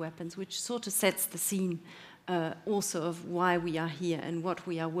nuclear weapons, which sort of sets the scene also of why we are here and what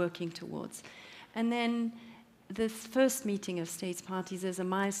we are working towards. And then the first meeting of states parties as a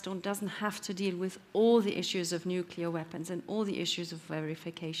milestone doesn't have to deal with all the issues of nuclear weapons and all the issues of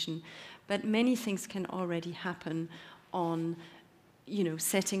verification, but many things can already happen on, you know,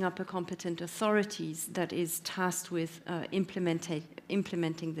 setting up a competent authorities that is tasked with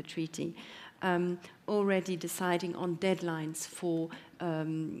implementing the treaty, already deciding on deadlines for,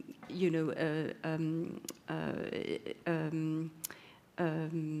 you know,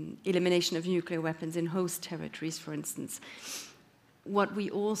 elimination of nuclear weapons in host territories, for instance. What we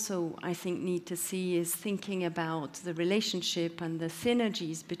also, I think, need to see is thinking about the relationship and the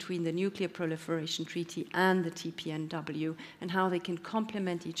synergies between the Nuclear Proliferation Treaty and the TPNW and how they can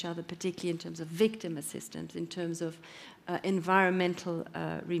complement each other, particularly in terms of victim assistance, in terms of environmental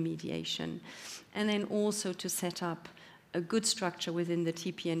remediation. And then also to set up a good structure within the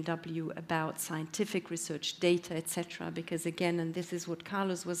TPNW about scientific research, data, etc. Because again, and this is what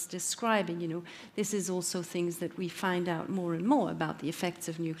Carlos was describing, you know, this is also things that we find out more and more about the effects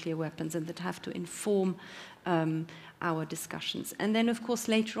of nuclear weapons and that have to inform our discussions. And then, of course,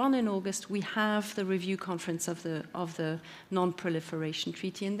 later on in August, we have the review conference of the Non-Proliferation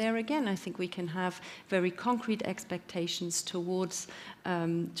Treaty. And there again, I think we can have very concrete expectations towards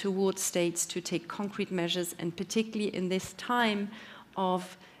states to take concrete measures, and particularly in this time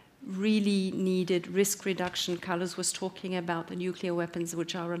of really needed risk reduction. Carlos was talking about the nuclear weapons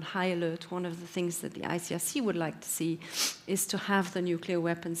which are on high alert. One of the things that the ICRC would like to see is to have the nuclear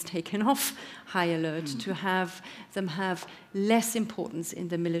weapons taken off high alert, to have them have less importance in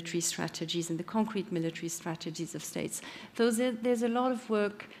the military strategies, in the concrete military strategies of states. There's a lot of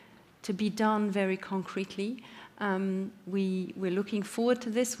work to be done very concretely. We're looking forward to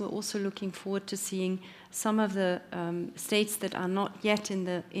this. We're also looking forward to seeing some of the states that are not yet in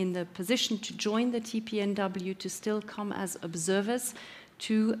the position to join the TPNW to still come as observers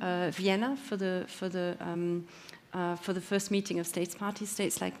to Vienna for the first meeting of states parties,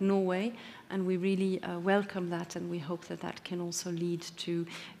 states like Norway, and we really welcome that, and we hope that that can also lead to,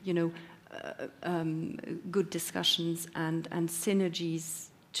 good discussions and synergies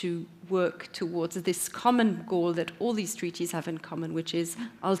to work towards this common goal that all these treaties have in common, which is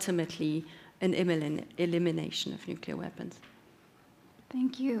ultimately an elimination of nuclear weapons.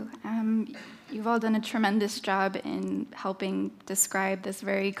 Thank you. You've all done a tremendous job in helping describe this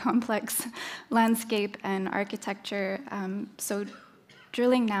very complex landscape and architecture. So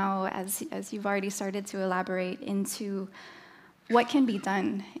drilling now, as you've already started to elaborate, into what can be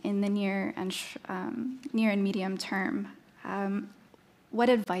done in the near and medium term. What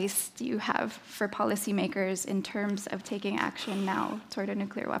advice do you have for policymakers in terms of taking action now toward a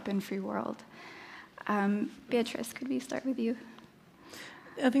nuclear weapon-free world? Beatrice, could we start with you?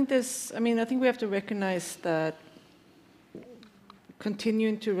 I think we have to recognize that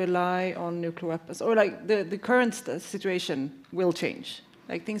continuing to rely on nuclear weapons, or like the current situation will change.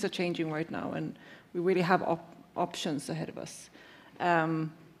 Like things are changing right now, and we really have options ahead of us.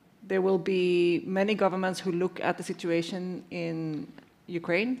 There will be many governments who look at the situation in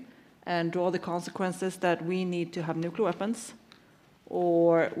Ukraine and draw the consequences that we need to have nuclear weapons,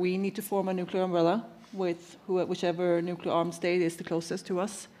 or we need to form a nuclear umbrella with whichever nuclear armed state is the closest to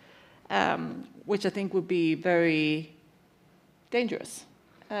us, which I think would be very dangerous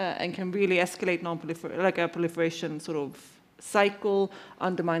and can really escalate like a proliferation sort of cycle,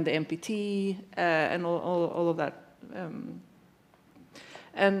 undermine the NPT, and all of that.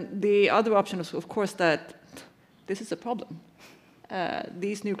 And the other option is, of course, that this is a problem.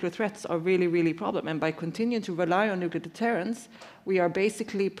 These nuclear threats are really, really a problem. And by continuing to rely on nuclear deterrence, we are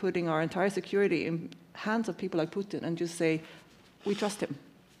basically putting our entire security in hands of people like Putin and just say, we trust him.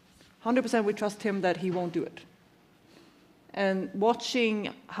 100% we trust him that he won't do it. And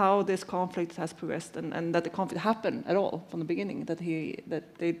watching how this conflict has progressed and that the conflict happened at all from the beginning, that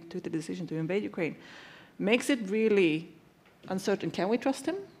they took the decision to invade Ukraine, makes it really uncertain. Can we trust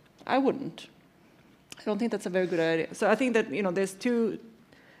him? I wouldn't. I don't think that's a very good idea. So I think that, there's two,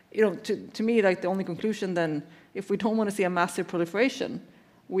 to me, like the only conclusion then, if we don't want to see a massive proliferation,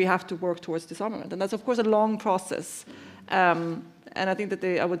 we have to work towards disarmament. And that's, of course, a long process. And I think that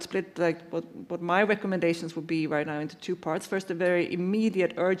I would split like what my recommendations would be right now into two parts. First, the very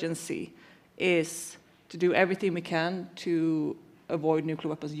immediate urgency is to do everything we can to avoid nuclear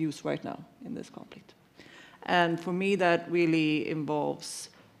weapons use right now in this conflict. And for me, that really involves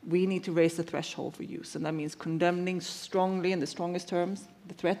we need to raise the threshold for use, and that means condemning strongly, in the strongest terms,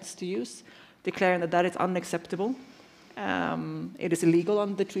 the threats to use, declaring that that is unacceptable. It is illegal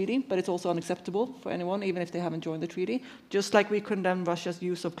under the treaty, but it's also unacceptable for anyone, even if they haven't joined the treaty, just like we condemn Russia's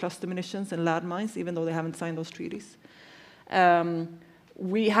use of cluster munitions and landmines, even though they haven't signed those treaties.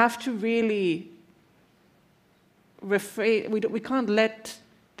 We have to really refrain, we can't let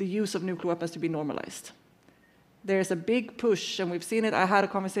the use of nuclear weapons to be normalized. There's a big push, and we've seen it. I had a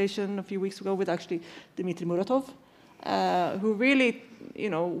conversation a few weeks ago with actually Dmitry Muratov, who really,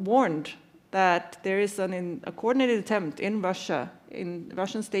 warned that there is a coordinated attempt in Russia, in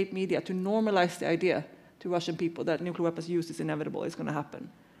Russian state media, to normalize the idea to Russian people that nuclear weapons use is inevitable, it's going to happen.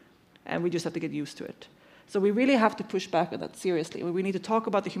 And we just have to get used to it. So we really have to push back on that seriously. We need to talk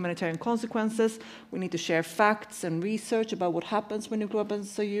about the humanitarian consequences. We need to share facts and research about what happens when nuclear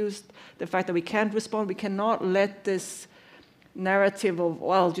weapons are used, the fact that we can't respond. We cannot let this narrative of,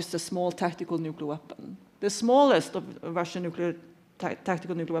 well, just a small tactical nuclear weapon. The smallest of Russian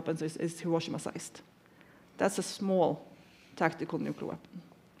tactical nuclear weapons is Hiroshima-sized. That's a small tactical nuclear weapon.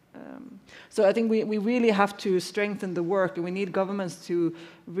 So I think we really have to strengthen the work, and we need governments to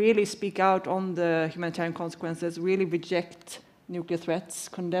really speak out on the humanitarian consequences, really reject nuclear threats,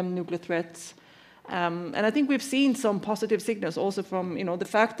 condemn nuclear threats, And I think we've seen some positive signals also from the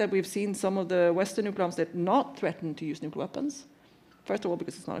fact that we've seen some of the Western nuclear arms that not threaten to use nuclear weapons. First of all,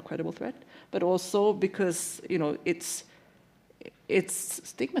 because it's not a credible threat, but also because it's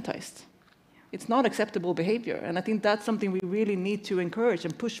stigmatized. It's not acceptable behavior. And I think that's something we really need to encourage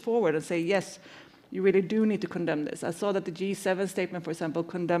and push forward and say, yes, you really do need to condemn this. I saw that the G7 statement, for example,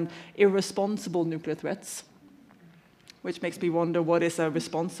 condemned irresponsible nuclear threats, which makes me wonder what is a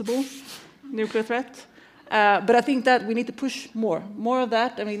responsible nuclear threat. But I think that we need to push more of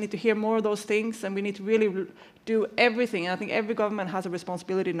that, and we need to hear more of those things, and we need to really do everything. And I think every government has a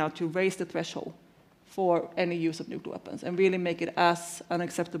responsibility now to raise the threshold for any use of nuclear weapons and really make it as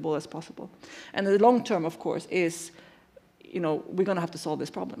unacceptable as possible. And the long term, of course, is, we're going to have to solve this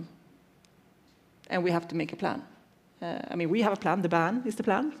problem. And we have to make a plan. We have a plan. The ban is the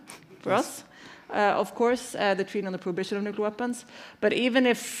plan for us. Of course, the treaty on the prohibition of nuclear weapons. But even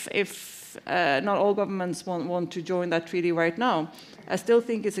if not all governments want to join that treaty right now, I still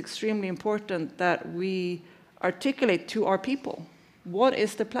think it's extremely important that we articulate to our people, what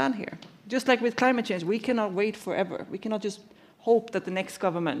is the plan here? Just like with climate change, we cannot wait forever. We cannot just hope that the next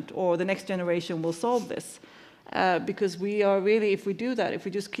government or the next generation will solve this. Because we are really, if we do that, if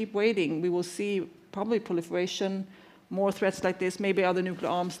we just keep waiting, we will see probably proliferation, more threats like this. Maybe other nuclear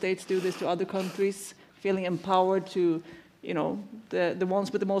armed states do this to other countries, feeling empowered to, the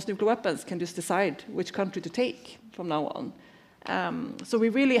ones with the most nuclear weapons can just decide which country to take from now on. So we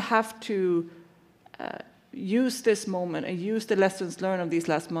really have to use this moment and use the lessons learned of these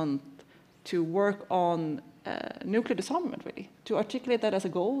last months to work on nuclear disarmament, really, to articulate that as a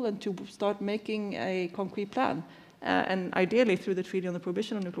goal and to start making a concrete plan. And ideally through the Treaty on the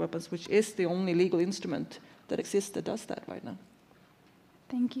Prohibition of Nuclear Weapons, which is the only legal instrument that exists that does that right now.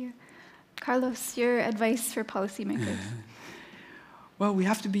 Thank you. Carlos, your advice for policymakers? Well, we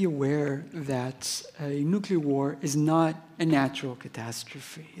have to be aware that a nuclear war is not a natural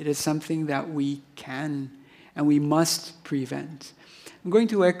catastrophe. It is something that we can and we must prevent. I'm going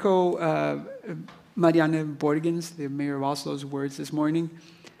to echo Marianne Borgen's, the mayor of Oslo's, words this morning.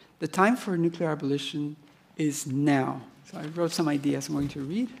 The time for nuclear abolition is now. So I wrote some ideas I'm going to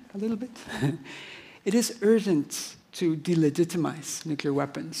read a little bit. It is urgent to delegitimize nuclear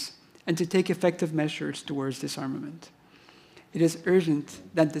weapons and to take effective measures towards disarmament. It is urgent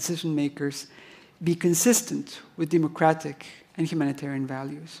that decision makers be consistent with democratic and humanitarian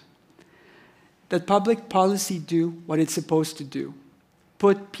values. That public policy do what it's supposed to do.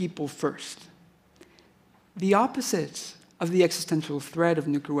 Put people first. The opposite of the existential threat of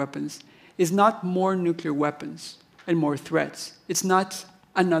nuclear weapons is not more nuclear weapons and more threats. It's not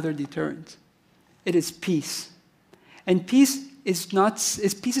another deterrent. It is peace. And peace is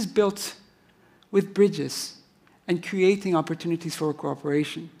built with bridges and creating opportunities for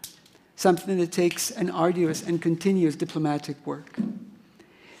cooperation, something that takes an arduous and continuous diplomatic work.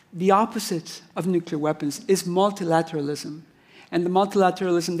 The opposite of nuclear weapons is multilateralism, and the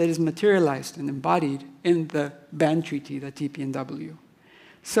multilateralism that is materialized and embodied in the ban treaty, the TPNW.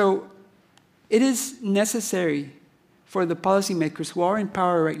 So it is necessary for the policymakers who are in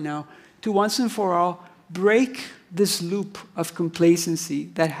power right now to once and for all break this loop of complacency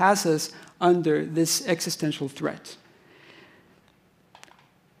that has us under this existential threat.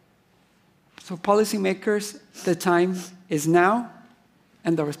 So policymakers, the time is now,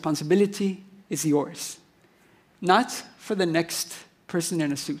 and the responsibility is yours. Not for the next person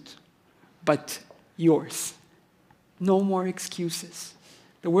in a suit, but yours. No more excuses.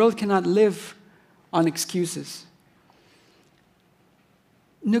 The world cannot live on excuses.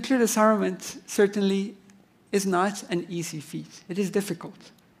 Nuclear disarmament certainly is not an easy feat. It is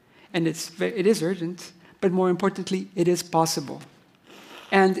difficult, and it is urgent, but more importantly, it is possible.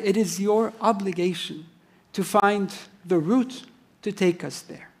 And it is your obligation to find the route to take us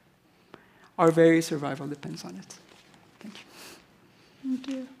there. Our very survival depends on it. Thank you. Thank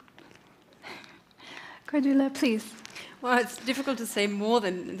you. Cordula, please. Well, it's difficult to say more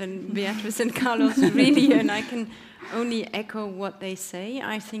than Beatrice and Carlos, really, and I can only echo what they say.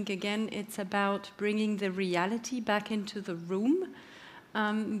 I think, again, it's about bringing the reality back into the room,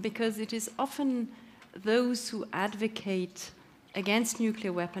 because it is often those who advocate against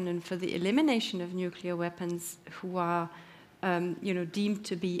nuclear weapons and for the elimination of nuclear weapons who are deemed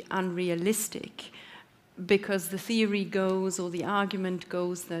to be unrealistic, because the theory goes, or the argument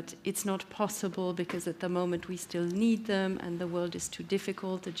goes, that it's not possible because at the moment we still need them and the world is too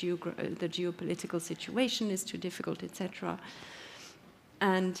difficult, the geopolitical situation is too difficult, etc.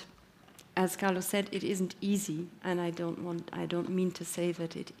 And as Carlos said, it isn't easy, and I don't mean to say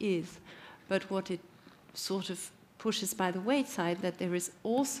that it is, but what it sort of pushes by the wayside, that there is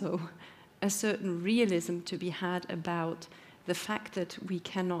also a certain realism to be had about the fact that we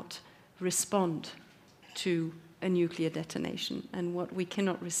cannot respond to a nuclear detonation. And what we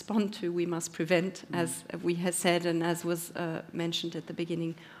cannot respond to, we must prevent, as we have said and as was mentioned at the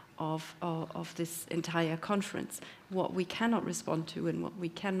beginning of this entire conference. What we cannot respond to and what we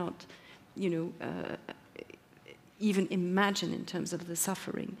cannot, even imagine in terms of the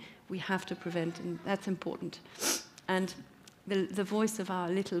suffering, we have to prevent, and that's important. And the voice of our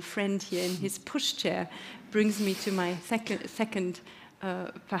little friend here in his pushchair brings me to my second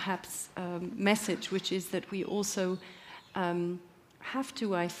perhaps message, which is that we also have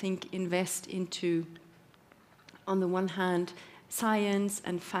to, I think, invest into, on the one hand, science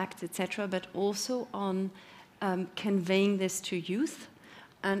and facts, etc., but also on conveying this to youth,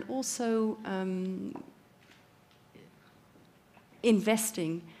 and also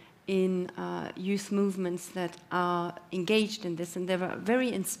investing in youth movements that are engaged in this. And there are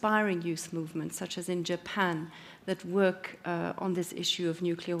very inspiring youth movements, such as in Japan, that work on this issue of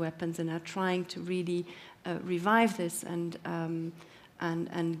nuclear weapons and are trying to really revive this and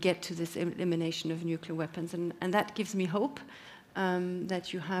get to this elimination of nuclear weapons. And that gives me hope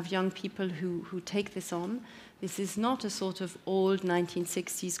that you have young people who take this on. This is not a sort of old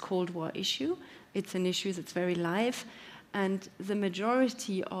 1960s Cold War issue. It's an issue that's very live. And the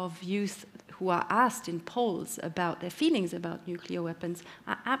majority of youth who are asked in polls about their feelings about nuclear weapons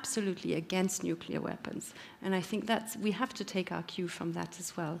are absolutely against nuclear weapons. And I think we have to take our cue from that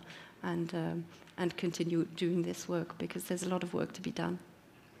as well, and continue doing this work, because there's a lot of work to be done.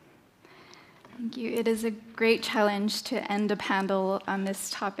 Thank you. It is a great challenge to end a panel on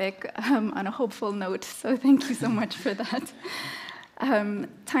this topic on a hopeful note, so thank you so much for that.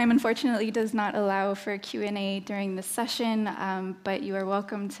 Time, unfortunately, does not allow for Q&A during this session, but you are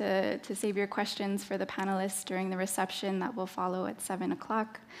welcome to save your questions for the panelists during the reception that will follow at 7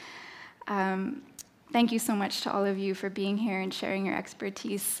 o'clock. Thank you so much to all of you for being here and sharing your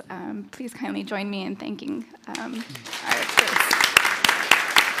expertise. Please kindly join me in thanking our experts.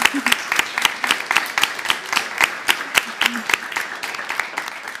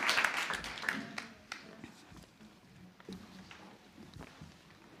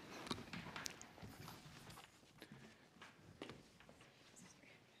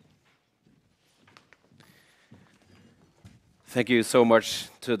 Thank you so much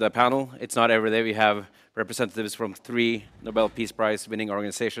to the panel. It's not every day we have representatives from 3 Nobel Peace Prize winning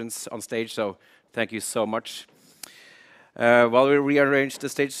organizations on stage, so thank you so much. While we rearrange the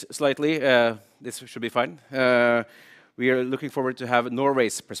stage slightly, this should be fine. We are looking forward to have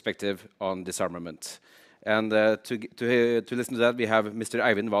Norway's perspective on disarmament. And to listen to that, we have Mr.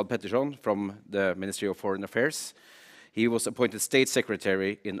 Eivind Wahl Petterson from the Ministry of Foreign Affairs. He was appointed State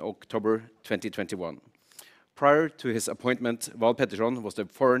Secretary in October 2021. Prior to his appointment, Wahl Petterson was the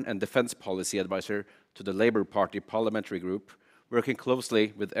Foreign and Defense Policy Advisor to the Labour Party Parliamentary Group, working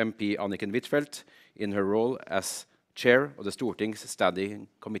closely with MP Anniken Huitfeldt in her role as Chair of the Storting's Standing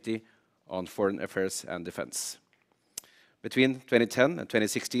Committee on Foreign Affairs and Defense. Between 2010 and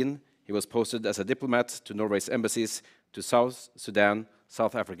 2016, he was posted as a diplomat to Norway's embassies to South Sudan,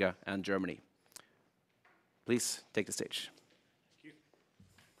 South Africa, and Germany. Please take the stage.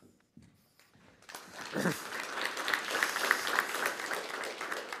 Thank you.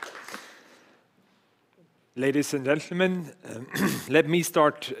 Ladies and gentlemen, let me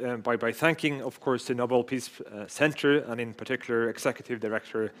start by thanking, of course, the Nobel Peace Center, and in particular Executive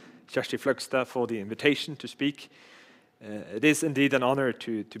Director Kjersti Fløgstad, for the invitation to speak. It is indeed an honor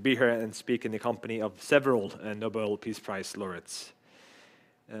to be here and speak in the company of several Nobel Peace Prize laureates.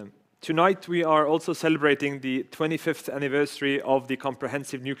 Tonight we are also celebrating the 25th anniversary of the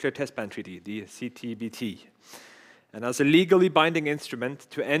Comprehensive Nuclear Test Ban Treaty, the CTBT. And as a legally binding instrument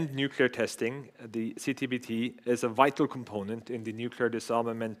to end nuclear testing, the CTBT is a vital component in the nuclear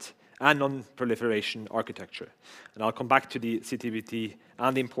disarmament and non-proliferation architecture. And I'll come back to the CTBT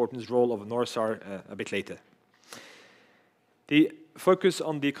and the important role of NORSAR a bit later. The focus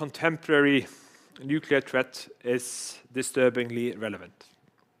on the contemporary nuclear threat is disturbingly relevant.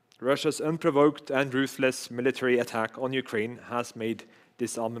 Russia's unprovoked and ruthless military attack on Ukraine has made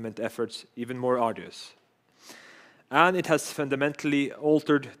disarmament efforts even more arduous. And it has fundamentally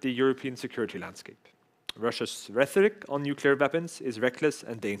altered the European security landscape. Russia's rhetoric on nuclear weapons is reckless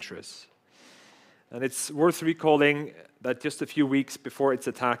and dangerous. And it's worth recalling that just a few weeks before its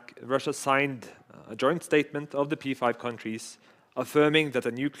attack, Russia signed a joint statement of the P5 countries affirming that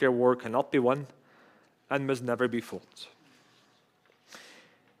a nuclear war cannot be won and must never be fought.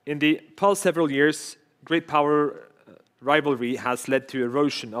 In the past several years, great power rivalry has led to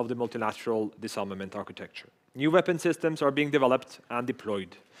erosion of the multilateral disarmament architecture. New weapon systems are being developed and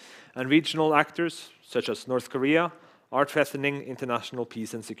deployed, and regional actors, such as North Korea, are threatening international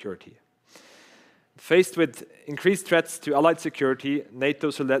peace and security. Faced with increased threats to allied security,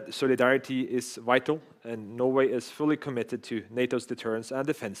 NATO solidarity is vital, and Norway is fully committed to NATO's deterrence and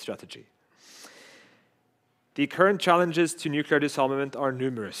defense strategy. The current challenges to nuclear disarmament are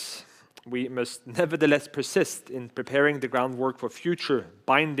numerous. We must nevertheless persist in preparing the groundwork for future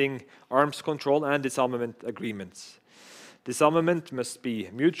binding arms control and disarmament agreements. Disarmament must be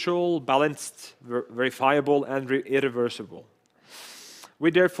mutual, balanced, verifiable, and irreversible. We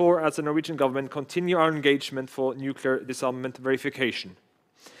therefore, as the Norwegian government, continue our engagement for nuclear disarmament verification,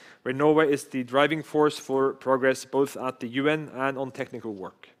 where Norway is the driving force for progress both at the UN and on technical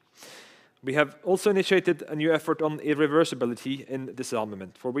work. We have also initiated a new effort on irreversibility in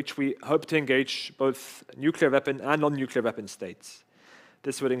disarmament, for which we hope to engage both nuclear weapon and non-nuclear weapon states.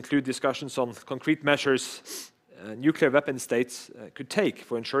 This would include discussions on concrete measures nuclear weapon states could take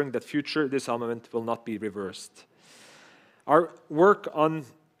for ensuring that future disarmament will not be reversed. Our work on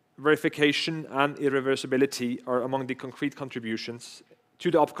verification and irreversibility are among the concrete contributions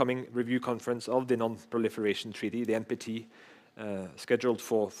to the upcoming review conference of the Non-Proliferation Treaty, the NPT, scheduled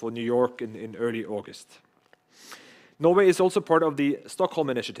for New York in early August. Norway is also part of the Stockholm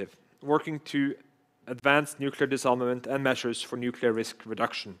Initiative, working to advance nuclear disarmament and measures for nuclear risk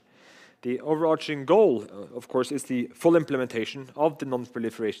reduction. The overarching goal, of course, is the full implementation of the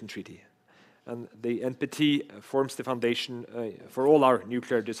Non-Proliferation Treaty. And the NPT forms the foundation for all our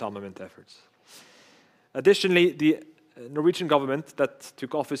nuclear disarmament efforts. Additionally, the Norwegian government that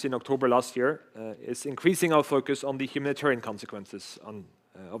took office in October last year is increasing our focus on the humanitarian consequences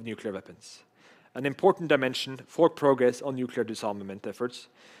of nuclear weapons, an important dimension for progress on nuclear disarmament efforts,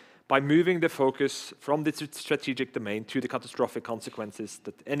 by moving the focus from the strategic domain to the catastrophic consequences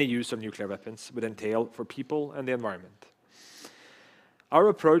that any use of nuclear weapons would entail for people and the environment. Our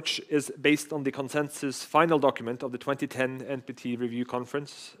approach is based on the consensus final document of the 2010 NPT Review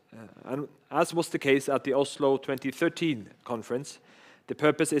Conference, and as was the case at the Oslo 2013 conference, the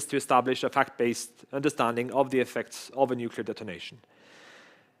purpose is to establish a fact-based understanding of the effects of a nuclear detonation.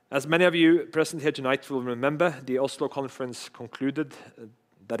 As many of you present here tonight will remember, the Oslo conference concluded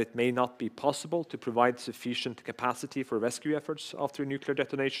that it may not be possible to provide sufficient capacity for rescue efforts after a nuclear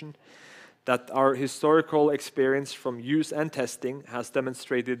detonation, that our historical experience from use and testing has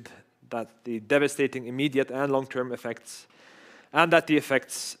demonstrated that the devastating immediate and long-term effects, and that the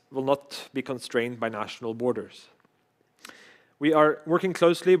effects will not be constrained by national borders. We are working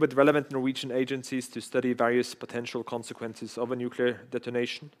closely with relevant Norwegian agencies to study various potential consequences of a nuclear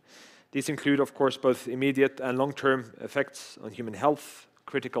detonation. These include, of course, both immediate and long-term effects on human health,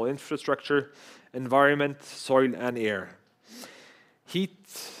 critical infrastructure, environment, soil, and air.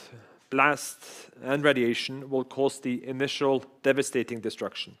 Heat, blast, and radiation will cause the initial devastating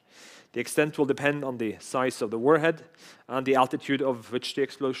destruction. The extent will depend on the size of the warhead and the altitude of which the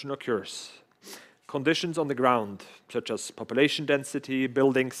explosion occurs. Conditions on the ground, such as population density,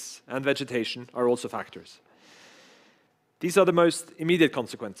 buildings, and vegetation, are also factors. These are the most immediate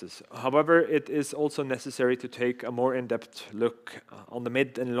consequences. However, it is also necessary to take a more in-depth look on the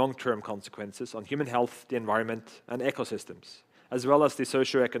mid- and long-term consequences on human health, the environment, and ecosystems, as well as the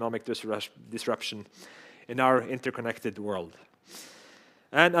socio-economic disruption in our interconnected world.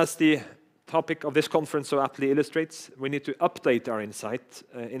 And as the topic of this conference so aptly illustrates, we need to update our insight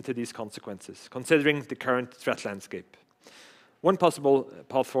into these consequences, considering the current threat landscape. One possible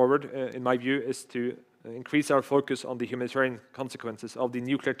path forward, in my view, is to increase our focus on the humanitarian consequences of the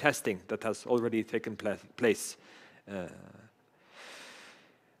nuclear testing that has already taken place.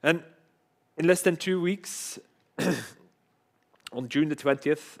 And in less than 2 weeks, on June the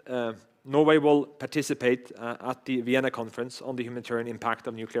 20th, Norway will participate at the Vienna Conference on the humanitarian impact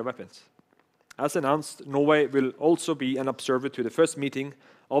of nuclear weapons. As announced, Norway will also be an observer to the first meeting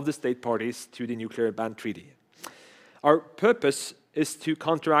of the state parties to the Nuclear Ban Treaty. Our purpose is to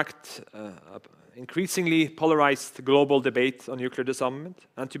counteract increasingly polarized global debate on nuclear disarmament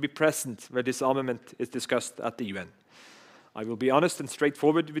and to be present where disarmament is discussed at the UN. I will be honest and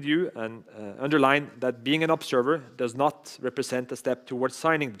straightforward with you and underline that being an observer does not represent a step towards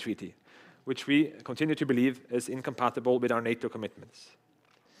signing the treaty, which we continue to believe is incompatible with our NATO commitments.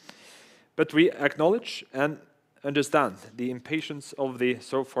 But we acknowledge and understand the impatience of the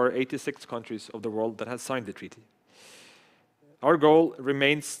so far 86 countries of the world that have signed the treaty. Our goal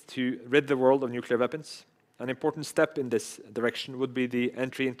remains to rid the world of nuclear weapons. An important step in this direction would be the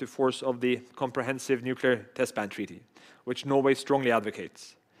entry into force of the Comprehensive Nuclear Test Ban Treaty, which Norway strongly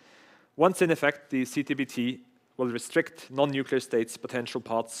advocates. Once in effect, the CTBT will restrict non-nuclear states' potential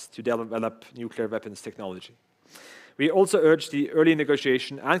paths to develop nuclear weapons technology. We also urge the early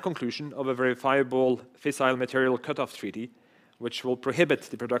negotiation and conclusion of a verifiable fissile material cutoff treaty, which will prohibit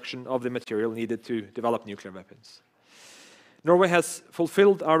the production of the material needed to develop nuclear weapons. Norway has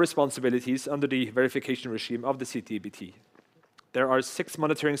fulfilled our responsibilities under the verification regime of the CTBT. There are 6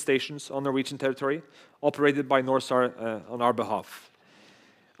 monitoring stations on Norwegian territory, operated by NORSAR on our behalf.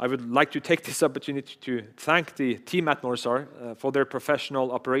 I would like to take this opportunity to thank the team at NORSAR for their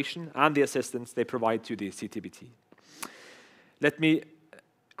professional operation and the assistance they provide to the CTBT. Let me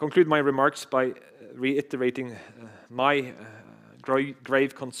conclude my remarks by reiterating my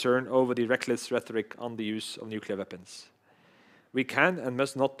grave concern over the reckless rhetoric on the use of nuclear weapons. We can and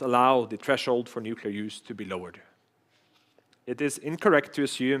must not allow the threshold for nuclear use to be lowered. It is incorrect to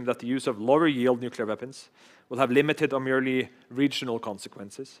assume that the use of lower-yield nuclear weapons will have limited or merely regional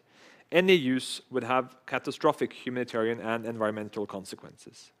consequences. Any use would have catastrophic humanitarian and environmental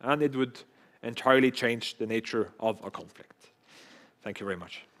consequences, and it would entirely change the nature of a conflict. Thank you very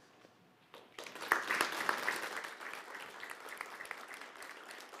much.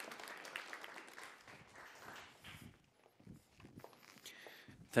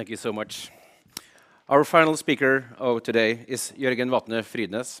 Thank you so much. Our final speaker of today is Jørgen Vatne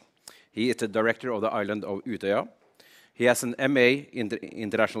Frydnes. He is the director of the island of Utøya. He has an MA in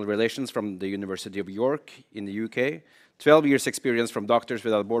International Relations from the University of York in the UK, 12 years experience from Doctors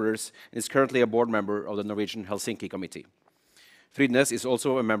Without Borders, and is currently a board member of the Norwegian Helsinki Committee. Frydnes is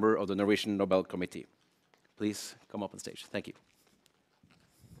also a member of the Norwegian Nobel Committee. Please come up on stage. Thank you.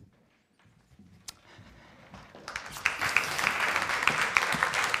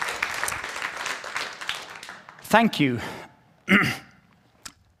 Thank you.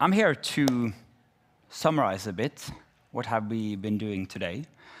 I'm here to summarize a bit what have we been doing today.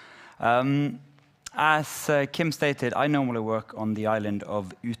 As Kim stated, I normally work on the island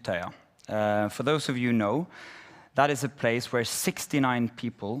of Utøya. For those of you who know, that is a place where 69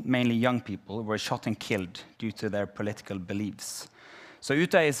 people, mainly young people, were shot and killed due to their political beliefs. So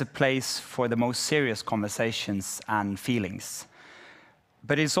Utøya is a place for the most serious conversations and feelings.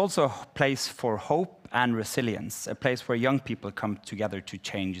 But it's also a place for hope and resilience, a place where young people come together to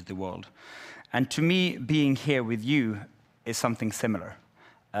change the world. And to me, being here with you is something similar.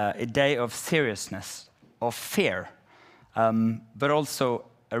 A day of seriousness, of fear, but also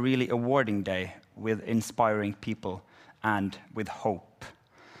a really awarding day with inspiring people and with hope.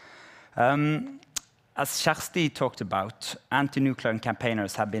 As Kjersti talked about, anti-nuclear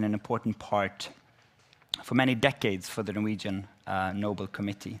campaigners have been an important part for many decades for the Norwegian Nobel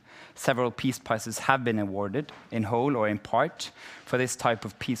Committee. Several peace prizes have been awarded, in whole or in part, for this type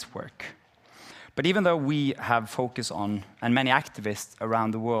of peace work. But even though we have focused on, and many activists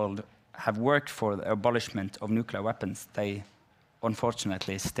around the world have worked for the abolishment of nuclear weapons, they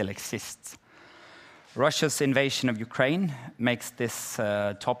unfortunately still exist. Russia's invasion of Ukraine makes this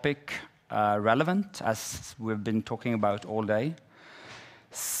topic relevant, as we've been talking about all day.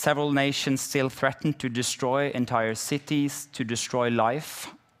 Several nations still threaten to destroy entire cities, to destroy life,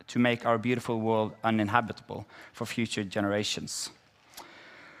 to make our beautiful world uninhabitable for future generations.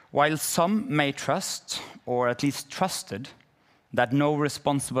 While some may trust, or at least trusted, that no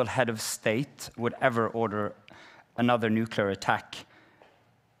responsible head of state would ever order another nuclear attack,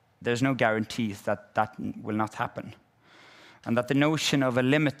 there's no guarantees that that will not happen, and that the notion of a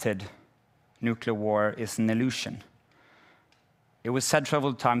limited nuclear war is an illusion. It was said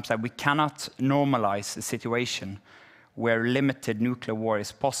several times that we cannot normalize a situation where limited nuclear war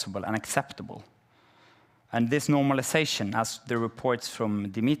is possible and acceptable. And this normalization, as the reports from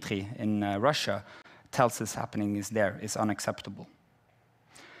Dmitry in Russia tells us happening is unacceptable.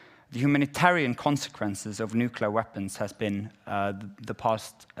 The humanitarian consequences of nuclear weapons has been the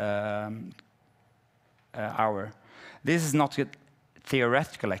past hour. This is not a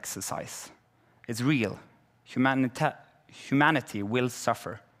theoretical exercise. It's real. Humanity will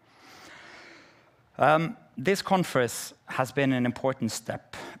suffer. This conference has been an important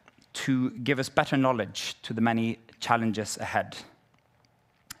step to give us better knowledge to the many challenges ahead.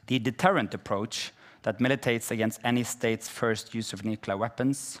 The deterrent approach that militates against any state's first use of nuclear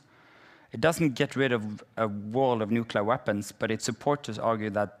weapons, it doesn't get rid of a wall of nuclear weapons, but its supporters argue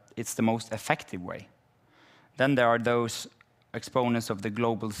that it's the most effective way. Then there are those exponents of the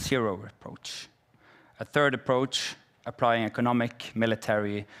global zero approach. A third approach, applying economic,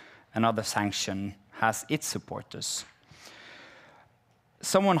 military, and other sanction, has its supporters.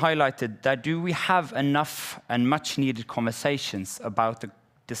 Someone highlighted that do we have enough and much needed conversations about the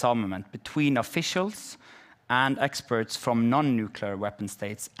disarmament between officials and experts from non-nuclear weapon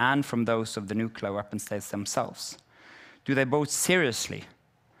states and from those of the nuclear weapon states themselves? Do they both seriously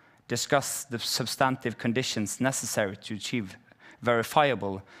discuss the substantive conditions necessary to achieve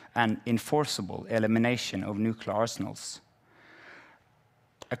verifiable and enforceable elimination of nuclear arsenals.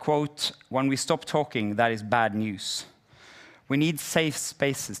 A quote, "When we stop talking, that is bad news." We need safe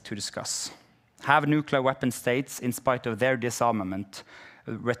spaces to discuss. Have nuclear weapon states, in spite of their disarmament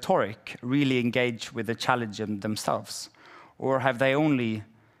rhetoric, really engage with the challenge themselves? Or have they only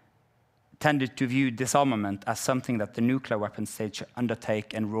tended to view disarmament as something that the nuclear weapon states should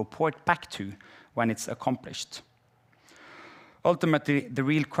undertake and report back to when it's accomplished? Ultimately, the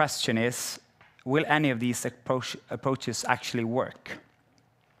real question is, will any of these approaches actually work?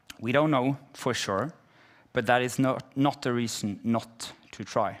 We don't know for sure, but that is not a reason not to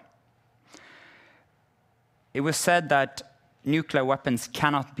try. It was said that nuclear weapons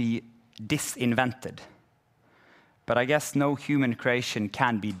cannot be disinvented. But I guess no human creation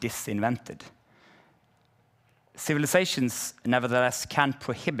can be disinvented. Civilizations, nevertheless, can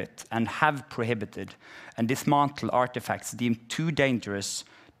prohibit and have prohibited and dismantle artifacts deemed too dangerous,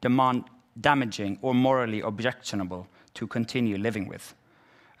 damaging, or morally objectionable to continue living with.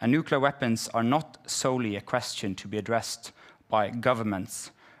 And nuclear weapons are not solely a question to be addressed by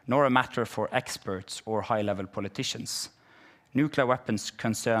governments, nor a matter for experts or high-level politicians. Nuclear weapons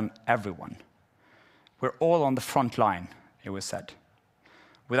concern everyone. We're all on the front line, it was said.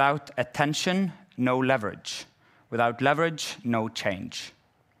 Without attention, no leverage. Without leverage, no change.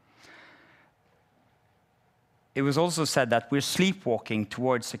 It was also said that we're sleepwalking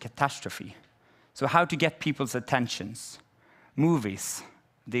towards a catastrophe. So how to get people's attentions? Movies,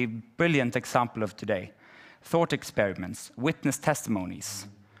 the brilliant example of today. Thought experiments, witness testimonies.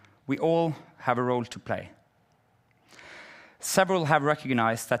 We all have a role to play. Several have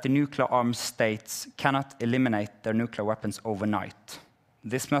recognized that the nuclear-armed states cannot eliminate their nuclear weapons overnight.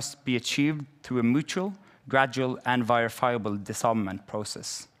 This must be achieved through a mutual, gradual, and verifiable disarmament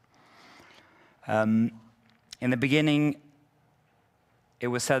process. In the beginning, it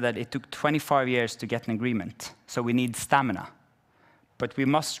was said that it took 25 years to get an agreement, so we need stamina. But it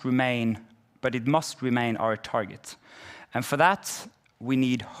must remain our target. And for that, we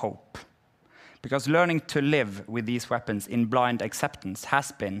need hope. Because learning to live with these weapons in blind acceptance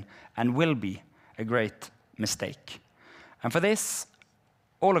has been and will be a great mistake. And for this,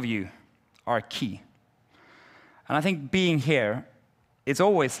 all of you are key. And I think being here, it's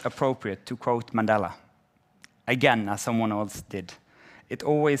always appropriate to quote Mandela. Again, as someone else did. It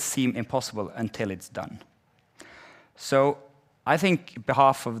always seems impossible until it's done. So I think on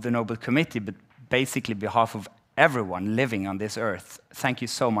behalf of the Nobel Committee, but basically on behalf of everyone living on this earth, thank you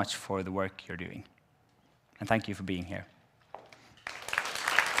so much for the work you're doing. And thank you for being here.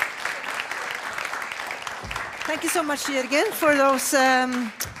 Thank you so much, Jørgen, for those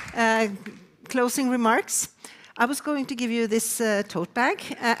closing remarks. I was going to give you this tote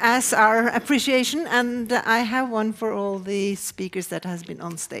bag as our appreciation, and I have one for all the speakers that has been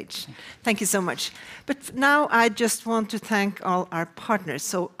on stage. Thank you so much. But now I just want to thank all our partners.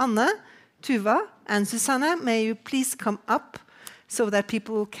 So Anne, Tuva, and Susanne, may you please come up so that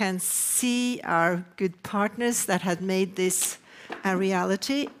people can see our good partners that had made this a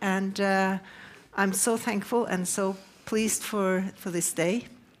reality. And I'm so thankful and so pleased for this day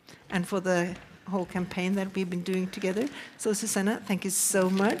and for the whole campaign that we've been doing together. So Susanne, thank you so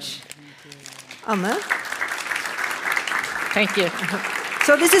much. Anne? Thank you.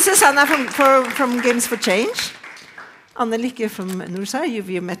 So this is Susanne from Games for Change. Anne Lykke from Norsar,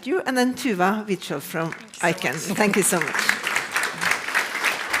 you've met you, and then Tuva Kjølv from ICAN. Thank you so much.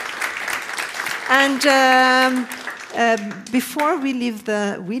 And before we leave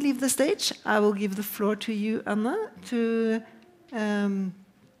the stage, I will give the floor to you, Anne, to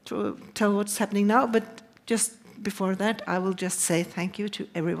tell what's happening now. But just before that, I will just say thank you to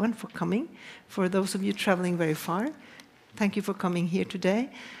everyone for coming. For those of you traveling very far, thank you for coming here today.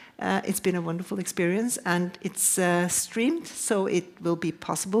 It's been a wonderful experience, and it's streamed, so it will be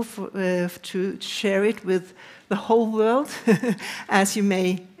possible to share it with the whole world, as you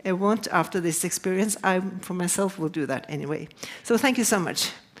may want after this experience. I, for myself, will do that anyway. So thank you so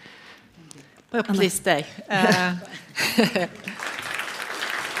much. Well, please stay.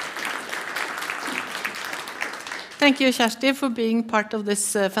 Thank you, Kjersti, for being part of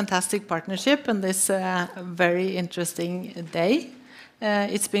this fantastic partnership and this very interesting day.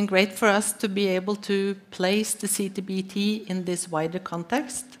 It's been great for us to be able to place the CTBT in this wider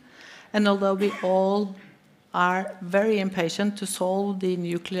context. And although we all are very impatient to solve the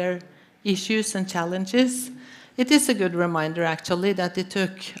nuclear issues and challenges, it is a good reminder, actually, that it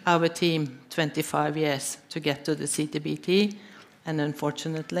took our team 25 years to get to the CTBT. And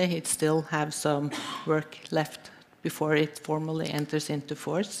unfortunately, it still has some work left before it formally enters into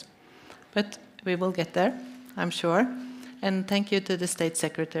force. but we will get there, I'm sure. And thank you to the State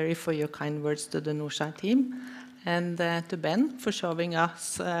Secretary for your kind words to the Norskjær team, and to Ben for showing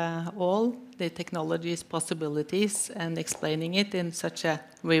us all the technology's possibilities and explaining it in such a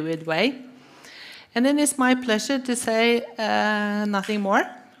vivid way. And then it's my pleasure to say nothing more,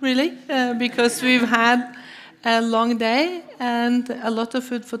 really, because we've had a long day and a lot of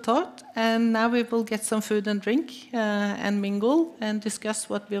food for thought, and now we will get some food and drink and mingle and discuss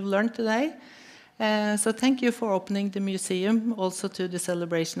what we've learned today. So thank you for opening the museum also to the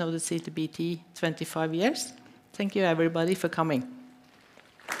celebration of the CTBT 25 years. Thank you everybody for coming.